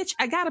like, bitch,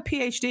 I got a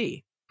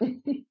PhD.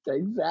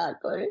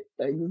 Exactly.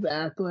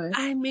 Exactly.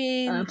 I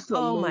mean, oh my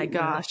Absolutely.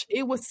 gosh,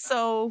 it was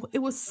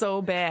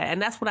so bad.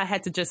 And that's when I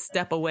had to just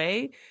step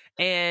away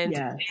and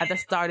Yes. I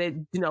just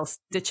started,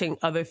 stitching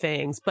other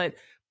things. But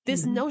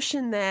this Hmm.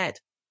 notion that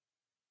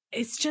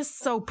it's just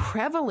so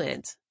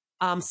prevalent,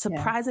 Yes.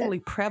 surprisingly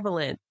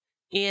prevalent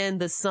in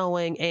the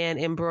sewing and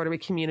embroidery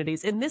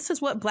communities. And this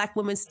is what Black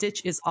Women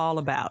Stitch is all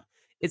about.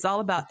 It's all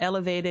about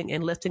elevating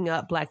and lifting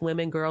up Black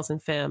women, girls,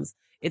 and femmes.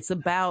 It's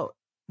about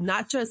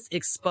not just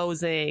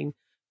exposing,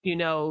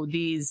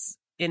 these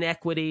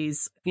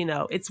inequities,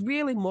 it's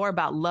really more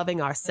about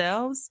loving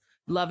ourselves,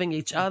 loving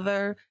each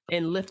other,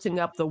 and lifting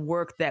up the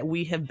work that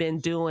we have been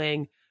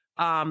doing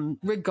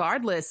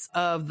regardless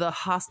of the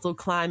hostile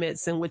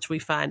climates in which we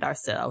find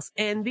ourselves.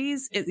 And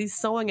these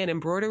sewing and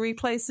embroidery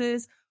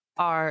places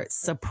are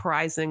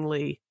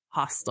surprisingly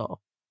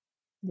hostile.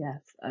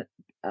 Yes,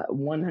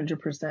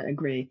 100%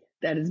 agree.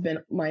 That has been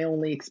my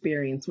only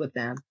experience with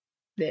them.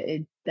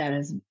 That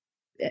is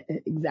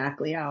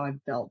exactly how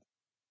I've felt.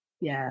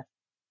 Yeah.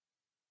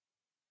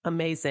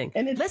 Amazing.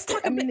 And Let's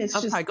talk I a bit. mean, it's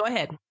I'm just, sorry, go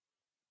ahead.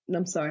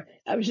 I'm sorry.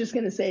 I was just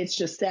going to say it's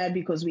just sad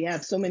because we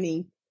have so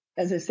many,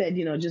 as I said,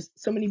 just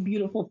so many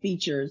beautiful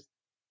features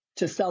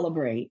to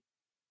celebrate,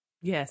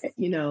 Yes.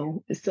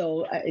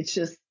 So it's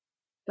just,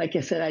 like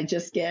I said, I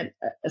just get,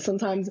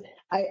 sometimes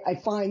I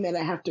find that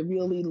I have to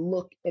really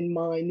look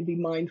and be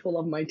mindful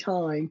of my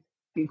time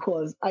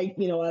because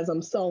as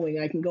I'm sewing,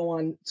 I can go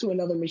on to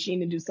another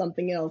machine and do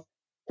something else,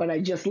 but I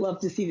just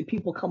love to see the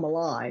people come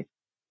alive.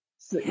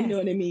 So, you know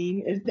Yes. what I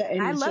mean? And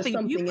I it's love just it.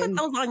 You something. put And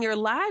those on your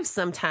live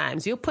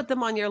sometimes. You'll put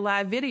them on your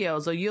live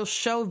videos or you'll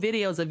show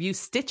videos of you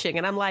stitching.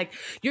 And I'm like,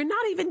 you're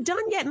not even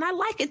done yet. And I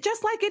like it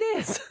just like it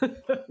is.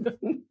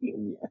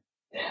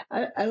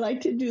 I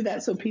like to do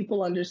that so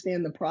people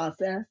understand the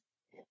process.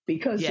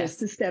 Because just Yes.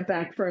 to step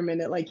back for a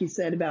minute, like you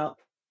said about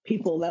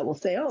people that will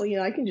say, oh,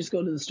 I can just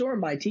go to the store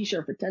and buy a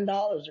t-shirt for $10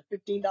 or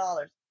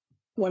 $15.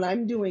 When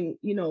I'm doing,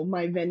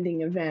 my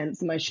vending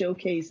events, my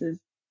showcases,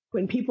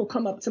 when people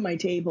come up to my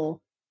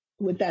table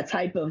with that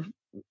type of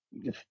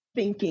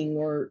thinking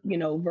or,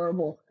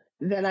 verbal,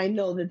 then I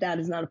know that that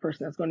is not a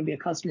person that's going to be a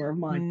customer of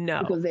mine No,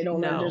 because they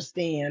don't no,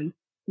 understand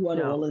what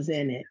no. all is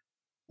in it.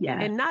 Yes,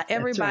 And not that's right.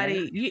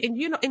 everybody,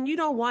 and you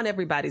don't want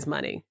everybody's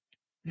money.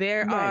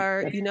 There Right.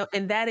 are, That's,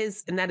 and that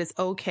is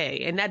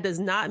okay. And that does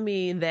not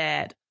mean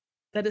that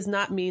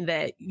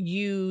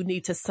you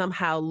need to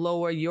somehow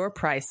lower your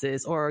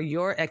prices or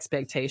your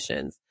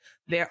expectations.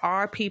 There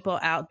are people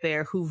out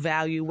there who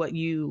value what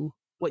you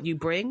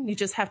bring. You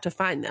just have to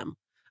find them.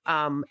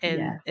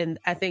 yeah. And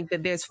I think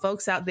that there's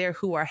folks out there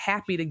who are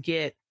happy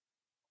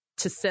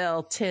to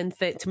sell to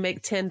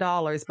make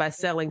 $10 by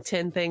selling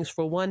 10 things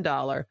for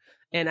 $1.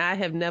 And I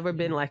have never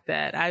been like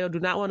that. I do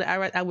not want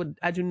to,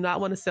 I do not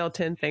want to sell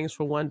 10 things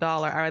for $1.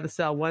 I rather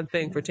sell one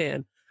thing for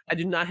 10. I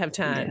do not have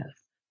time Yes.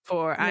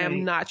 I am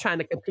Right. not trying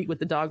to compete with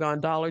the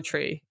doggone Dollar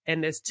Tree.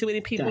 And there's too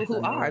many people who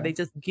are, they Definitely.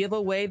 just give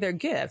away their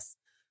gifts.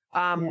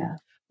 Um, Yeah.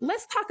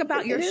 let's talk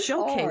about your It is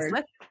showcase.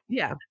 hard.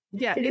 Yeah.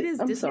 Yeah. It is,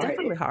 I'm it's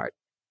definitely sorry. hard.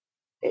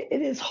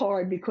 It is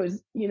hard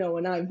because,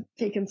 and I've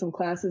taken some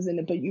classes in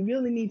it, but you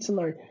really need to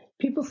learn.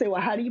 People say,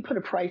 well, how do you put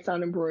a price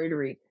on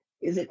embroidery?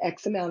 Is it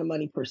X amount of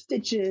money per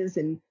stitches?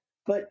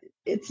 But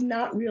it's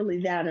not really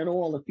that at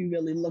all. If you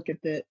really look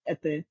at the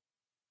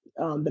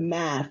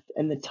math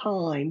and the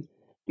time,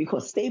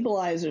 because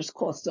stabilizers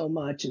cost so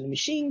much and the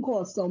machine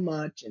costs so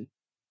much and,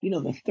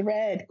 the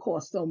thread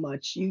costs so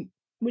much.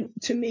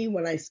 To me,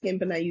 when I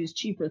skimp and I use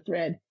cheaper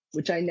thread,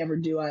 which I never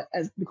do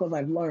because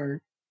I've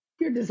learned,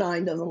 your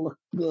design doesn't look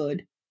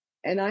good.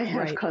 And I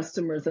have Right.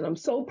 customers that I'm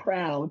so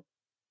proud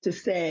to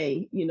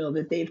say,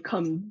 that they've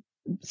come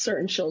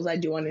certain shows I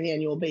do on an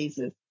annual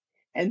basis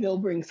and they'll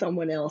bring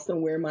someone else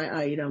and wear my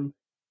item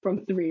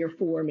from 3 or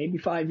 4, maybe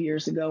 5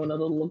 years ago, and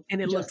it'll look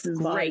And it just looks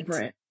as great.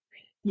 vibrant.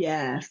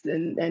 Yes,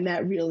 and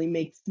that really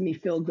makes me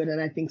feel good,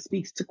 and I think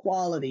speaks to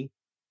quality.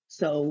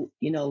 So,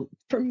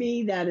 for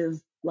me, that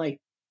is like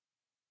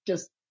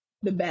just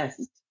the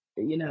best.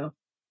 You know,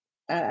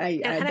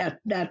 And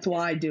that's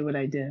why I do what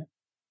I do.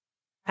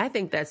 I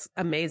think that's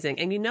amazing.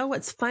 And you know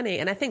what's funny?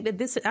 And I think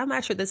that I'm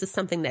not sure this is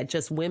something that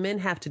just women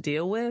have to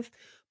deal with,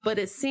 but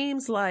it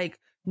seems like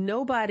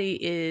nobody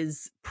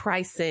is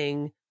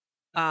pricing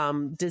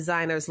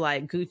designers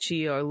like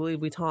Gucci or Louis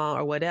Vuitton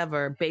or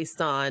whatever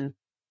based on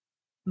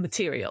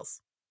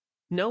materials.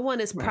 No one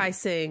is Right.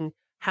 pricing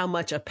how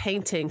much a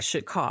painting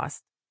should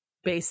cost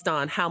based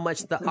on how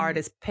much That's the right.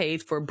 artist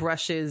paid for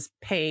brushes,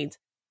 paint,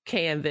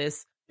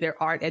 canvas,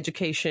 their art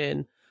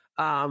education,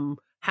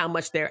 how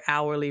much their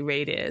hourly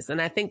rate is. And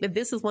I think that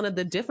this is one of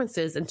the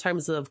differences in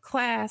terms of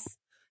class,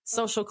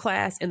 social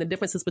class, and the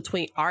differences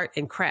between art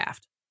and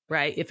craft,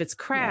 right? If it's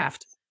Yes.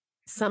 craft,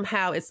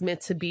 somehow it's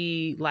meant to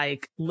be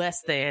like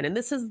less than. And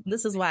this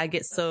is why I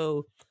get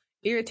so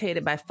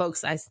irritated by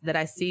folks that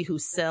I see who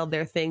sell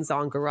their things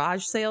on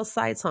garage sale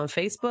sites on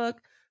Facebook.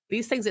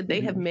 These things that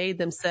they have Hmm. made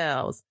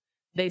themselves,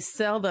 they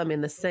sell them in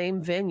the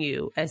same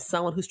venue as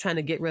someone who's trying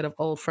to get rid of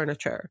old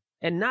furniture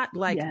and not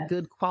like Yes.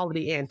 good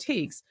quality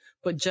antiques,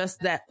 but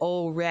just that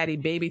old ratty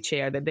baby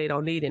chair that they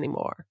don't need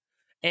anymore.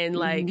 And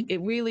like, Hmm.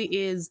 it really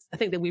is, I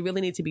think that we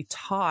really need to be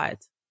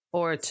taught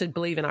or to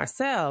believe in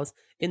ourselves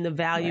in the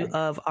value Right.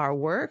 of our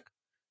work,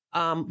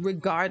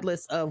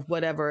 regardless of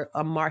whatever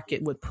a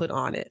market would put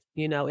on it.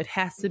 You know, it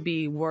has to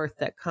be worth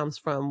that comes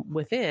from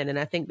within. And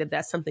I think that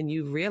that's something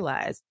you've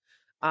realized.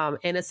 And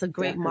it's a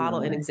great model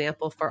and Definitely.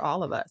 example for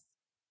all of us.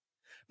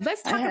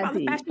 Let's I talk had about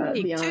the Fashion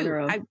the Week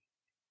honor too. of.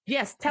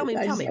 Yes, I tell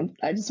just me.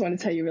 I just want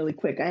to tell you really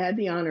quick. I had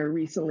the honor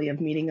recently of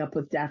meeting up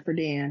with Dapper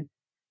Dan.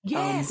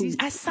 Yes, Who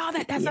I saw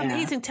that. That's Yeah,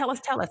 amazing. Tell us.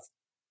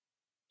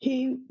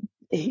 he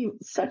he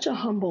such a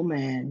humble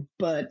man,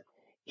 but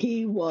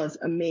He was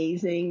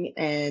amazing.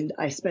 And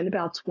I spent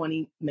about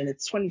 25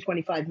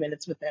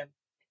 minutes with him.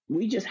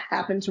 We just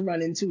happened to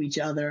run into each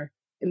other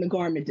in the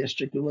garment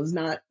district. It was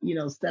not,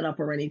 set up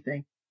or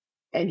anything.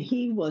 And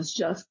he was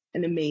just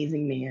an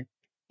amazing man.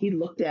 He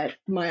looked at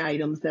my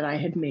items that I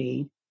had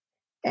made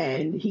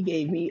and he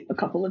gave me a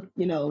couple of,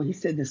 he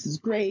said, this is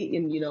great.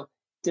 And,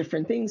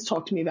 different things,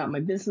 talked to me about my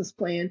business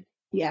plan.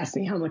 He asked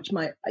me how much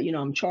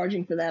I'm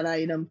charging for that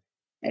item.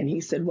 And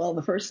he said, well,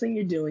 the first thing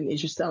you're doing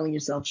is you're selling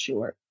yourself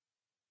short.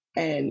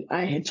 And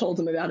I had told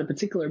him about a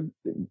particular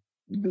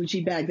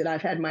Gucci bag that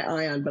I've had my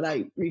eye on, but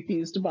I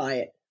refused to buy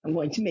it. I'm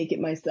going to make it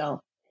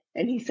myself.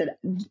 And he said,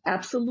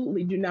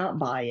 absolutely do not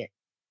buy it.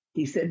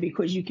 He said,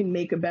 because you can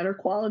make a better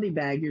quality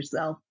bag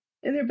yourself.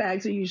 And their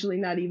bags are usually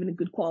not even a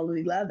good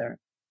quality leather.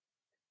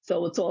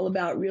 So it's all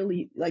about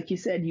really, like you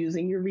said,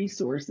 using your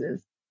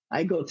resources.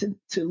 I go to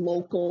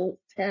local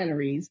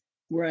tanneries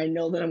where I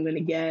know that I'm going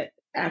to get,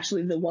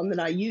 actually the one that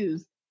I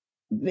use,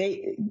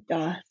 they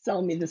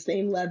sell me the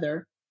same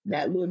leather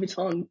that Louis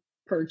Vuitton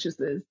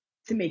purchases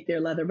to make their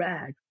leather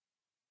bags.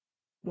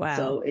 Wow.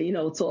 So,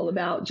 it's all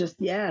about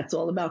it's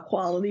all about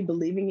quality,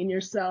 believing in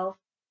yourself.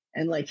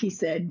 And like he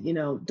said,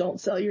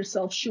 don't sell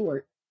yourself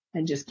short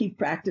and just keep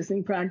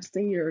practicing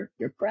your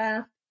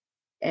craft.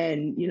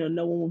 And,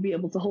 no one will be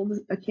able to hold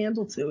a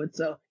candle to it.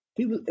 So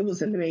it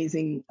was an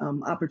amazing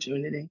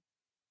opportunity.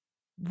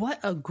 What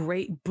a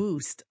great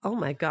boost. Oh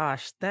my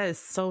gosh, that is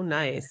so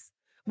nice.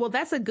 Well,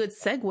 that's a good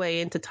segue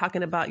into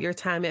talking about your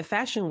time at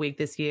Fashion Week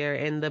this year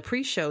and the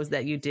pre-shows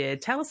that you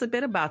did. Tell us a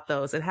bit about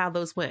those and how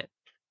those went.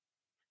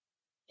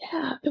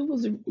 Yeah, it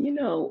was,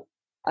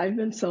 I've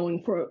been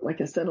sewing for,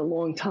 like I said, a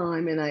long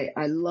time. And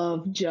I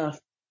love New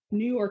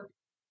York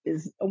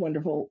is a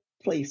wonderful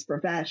place for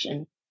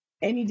fashion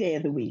any day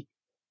of the week.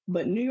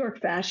 But New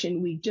York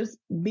Fashion Week, just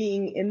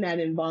being in that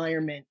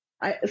environment,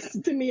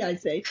 to me, I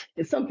say,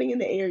 it's something in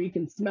the air. You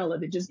can smell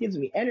it. It just gives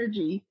me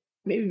energy.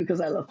 Maybe because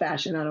I love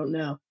fashion, I don't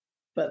know.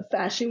 But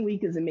Fashion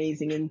Week is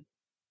amazing. And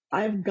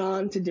I've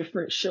gone to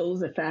different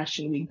shows at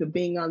Fashion Week, but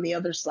being on the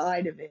other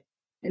side of it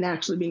and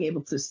actually being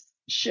able to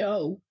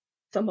show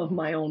some of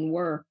my own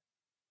work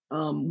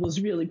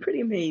was really pretty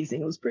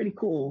amazing. It was pretty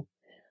cool.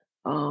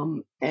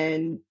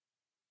 And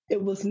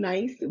it was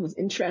nice. It was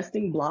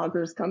interesting.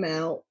 Bloggers come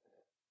out.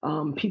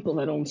 People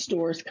that own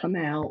stores come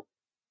out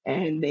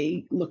and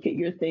they look at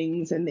your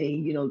things and they,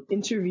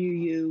 interview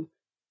you.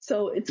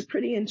 So it's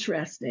pretty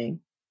interesting.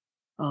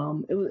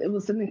 It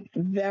was something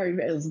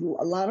it was a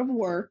lot of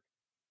work.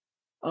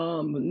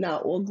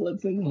 Not all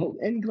glitz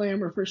and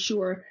glamour for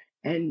sure.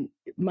 And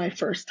my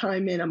first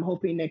time in, I'm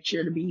hoping next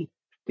year to be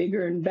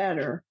bigger and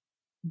better.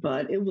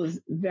 But it was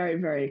very,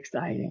 very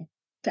exciting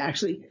to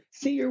actually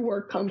see your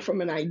work come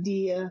from an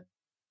idea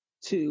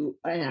to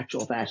an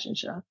actual fashion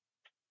show.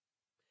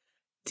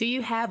 Do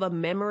you have a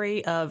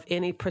memory of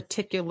any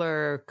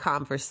particular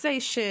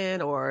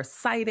conversation or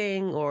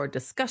sighting or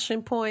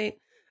discussion point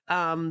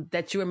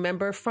that you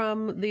remember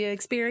from the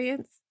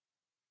experience?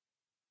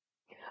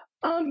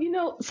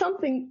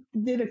 Something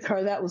did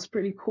occur that was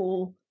pretty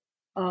cool.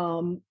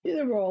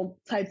 There were all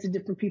types of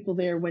different people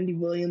there. Wendy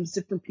Williams,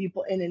 different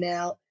people in and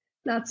out,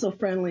 not so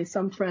friendly,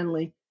 some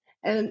friendly.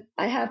 And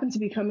I happened to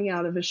be coming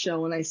out of a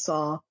show and I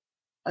saw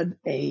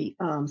a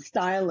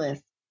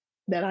stylist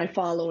that I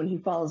follow and he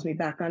follows me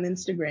back on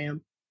Instagram.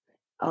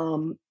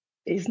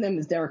 His name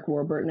is Derek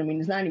Warburton. I mean,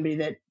 he's not anybody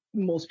that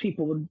most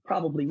people would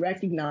probably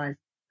recognize,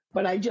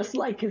 but I just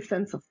like his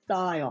sense of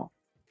style.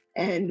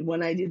 And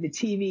when I did the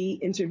TV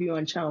interview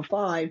on Channel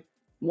 5,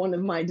 one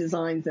of my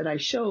designs that I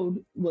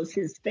showed was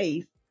his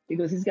face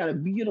because he's got a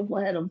beautiful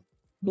head of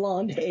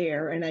blonde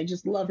hair and I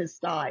just love his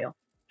style.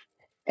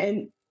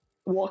 And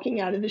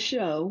walking out of the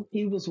show,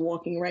 he was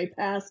walking right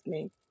past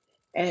me.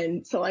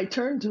 And so I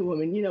turned to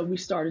him and, we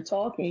started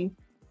talking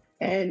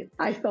and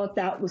I thought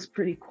that was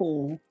pretty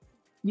cool,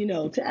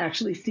 to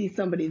actually see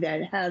somebody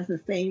that has the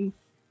same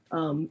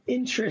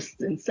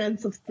interests and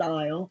sense of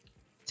style,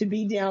 to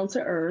be down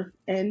to earth.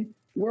 And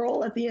we're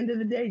all at the end of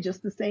the day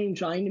just the same,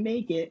 trying to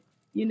make it,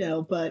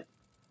 but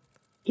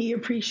he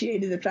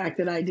appreciated the fact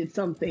that I did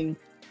something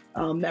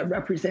that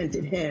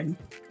represented him.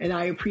 And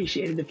I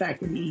appreciated the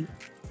fact that he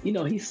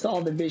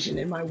saw the vision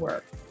in my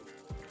work.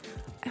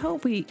 I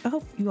hope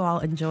you all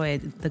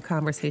enjoyed the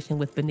conversation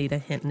with Benita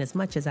Hinton as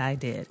much as I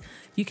did.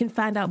 You can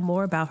find out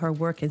more about her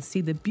work and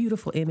see the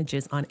beautiful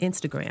images on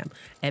Instagram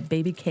at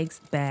Baby Cakes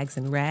Bags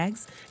and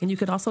Rags. And you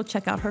can also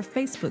check out her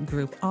Facebook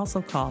group,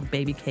 also called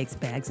Baby Cakes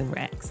Bags and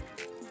Rags.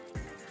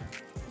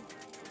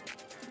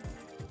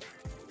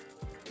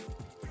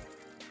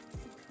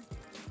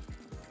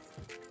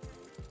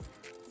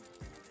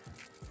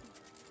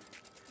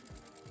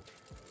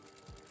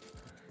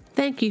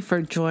 Thank you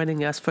for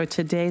joining us for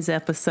today's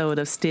episode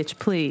of Stitch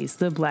Please,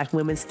 the Black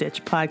Women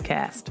Stitch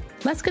podcast.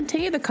 Let's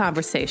continue the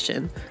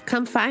conversation.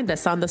 Come find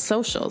us on the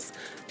socials.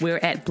 We're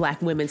at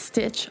Black Women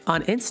Stitch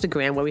on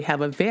Instagram, where we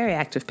have a very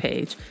active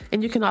page,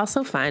 and you can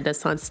also find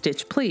us on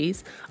Stitch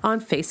Please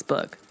on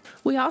Facebook.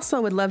 We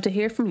also would love to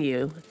hear from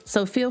you,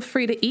 so feel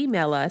free to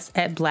email us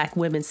at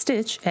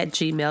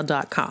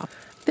blackwomenstitch@gmail.com.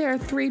 There are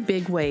 3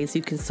 big ways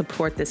you can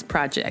support this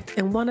project,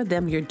 and one of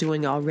them you're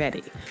doing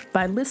already.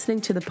 By listening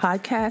to the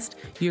podcast,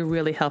 you're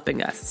really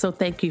helping us, so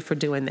thank you for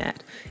doing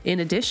that. In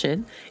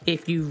addition,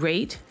 if you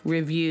rate,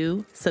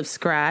 review,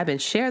 subscribe,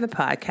 and share the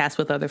podcast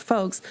with other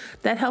folks,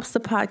 that helps the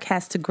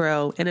podcast to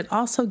grow, and it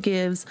also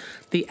gives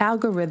the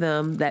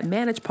algorithm that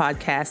manage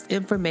podcasts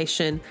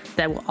information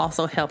that will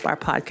also help our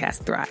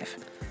podcast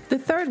thrive. The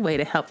third way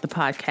to help the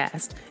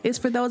podcast is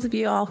for those of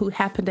you all who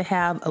happen to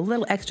have a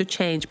little extra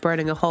change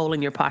burning a hole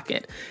in your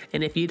pocket.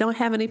 And if you don't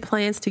have any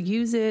plans to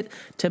use it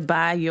to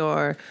buy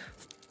your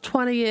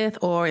 20th,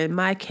 or in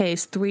my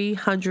case,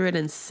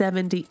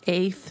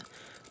 378th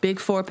Big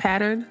 4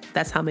 pattern,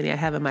 that's how many I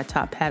have in my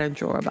top pattern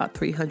drawer, about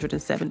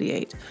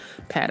 378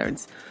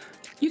 patterns.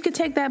 You can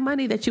take that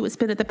money that you would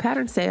spend at the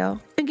pattern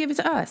sale and give it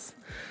to us.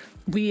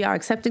 We are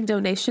accepting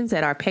donations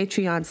at our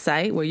Patreon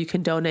site, where you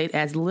can donate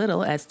as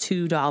little as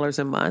 $2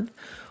 a month,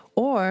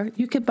 or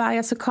you could buy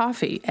us a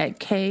coffee at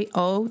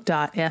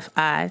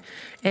ko.fi,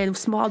 and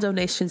small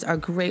donations are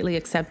greatly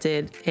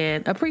accepted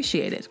and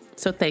appreciated.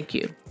 So thank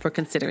you for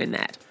considering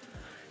that.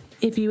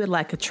 If you would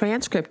like a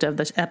transcript of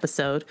this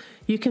episode,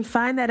 you can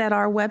find that at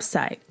our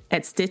website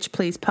at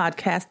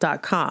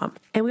stitchpleasepodcast.com.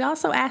 And we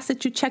also ask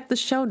that you check the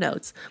show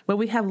notes, where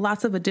we have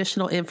lots of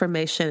additional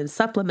information and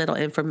supplemental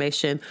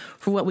information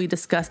for what we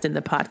discussed in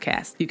the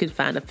podcast. You can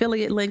find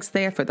affiliate links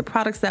there for the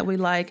products that we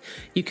like.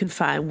 You can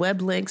find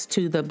web links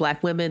to the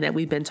Black women that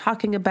we've been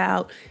talking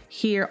about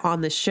here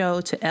on the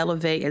show to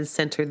elevate and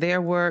center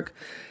their work.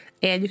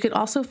 And you can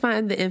also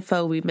find the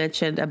info we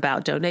mentioned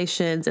about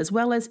donations, as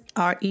well as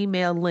our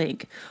email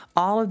link.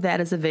 All of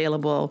that is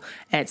available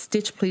at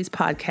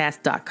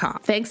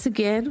stitchpleasepodcast.com. Thanks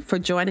again for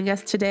joining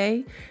us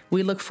today.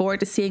 We look forward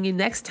to seeing you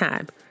next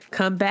time.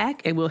 Come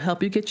back and we'll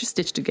help you get your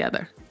stitch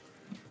together.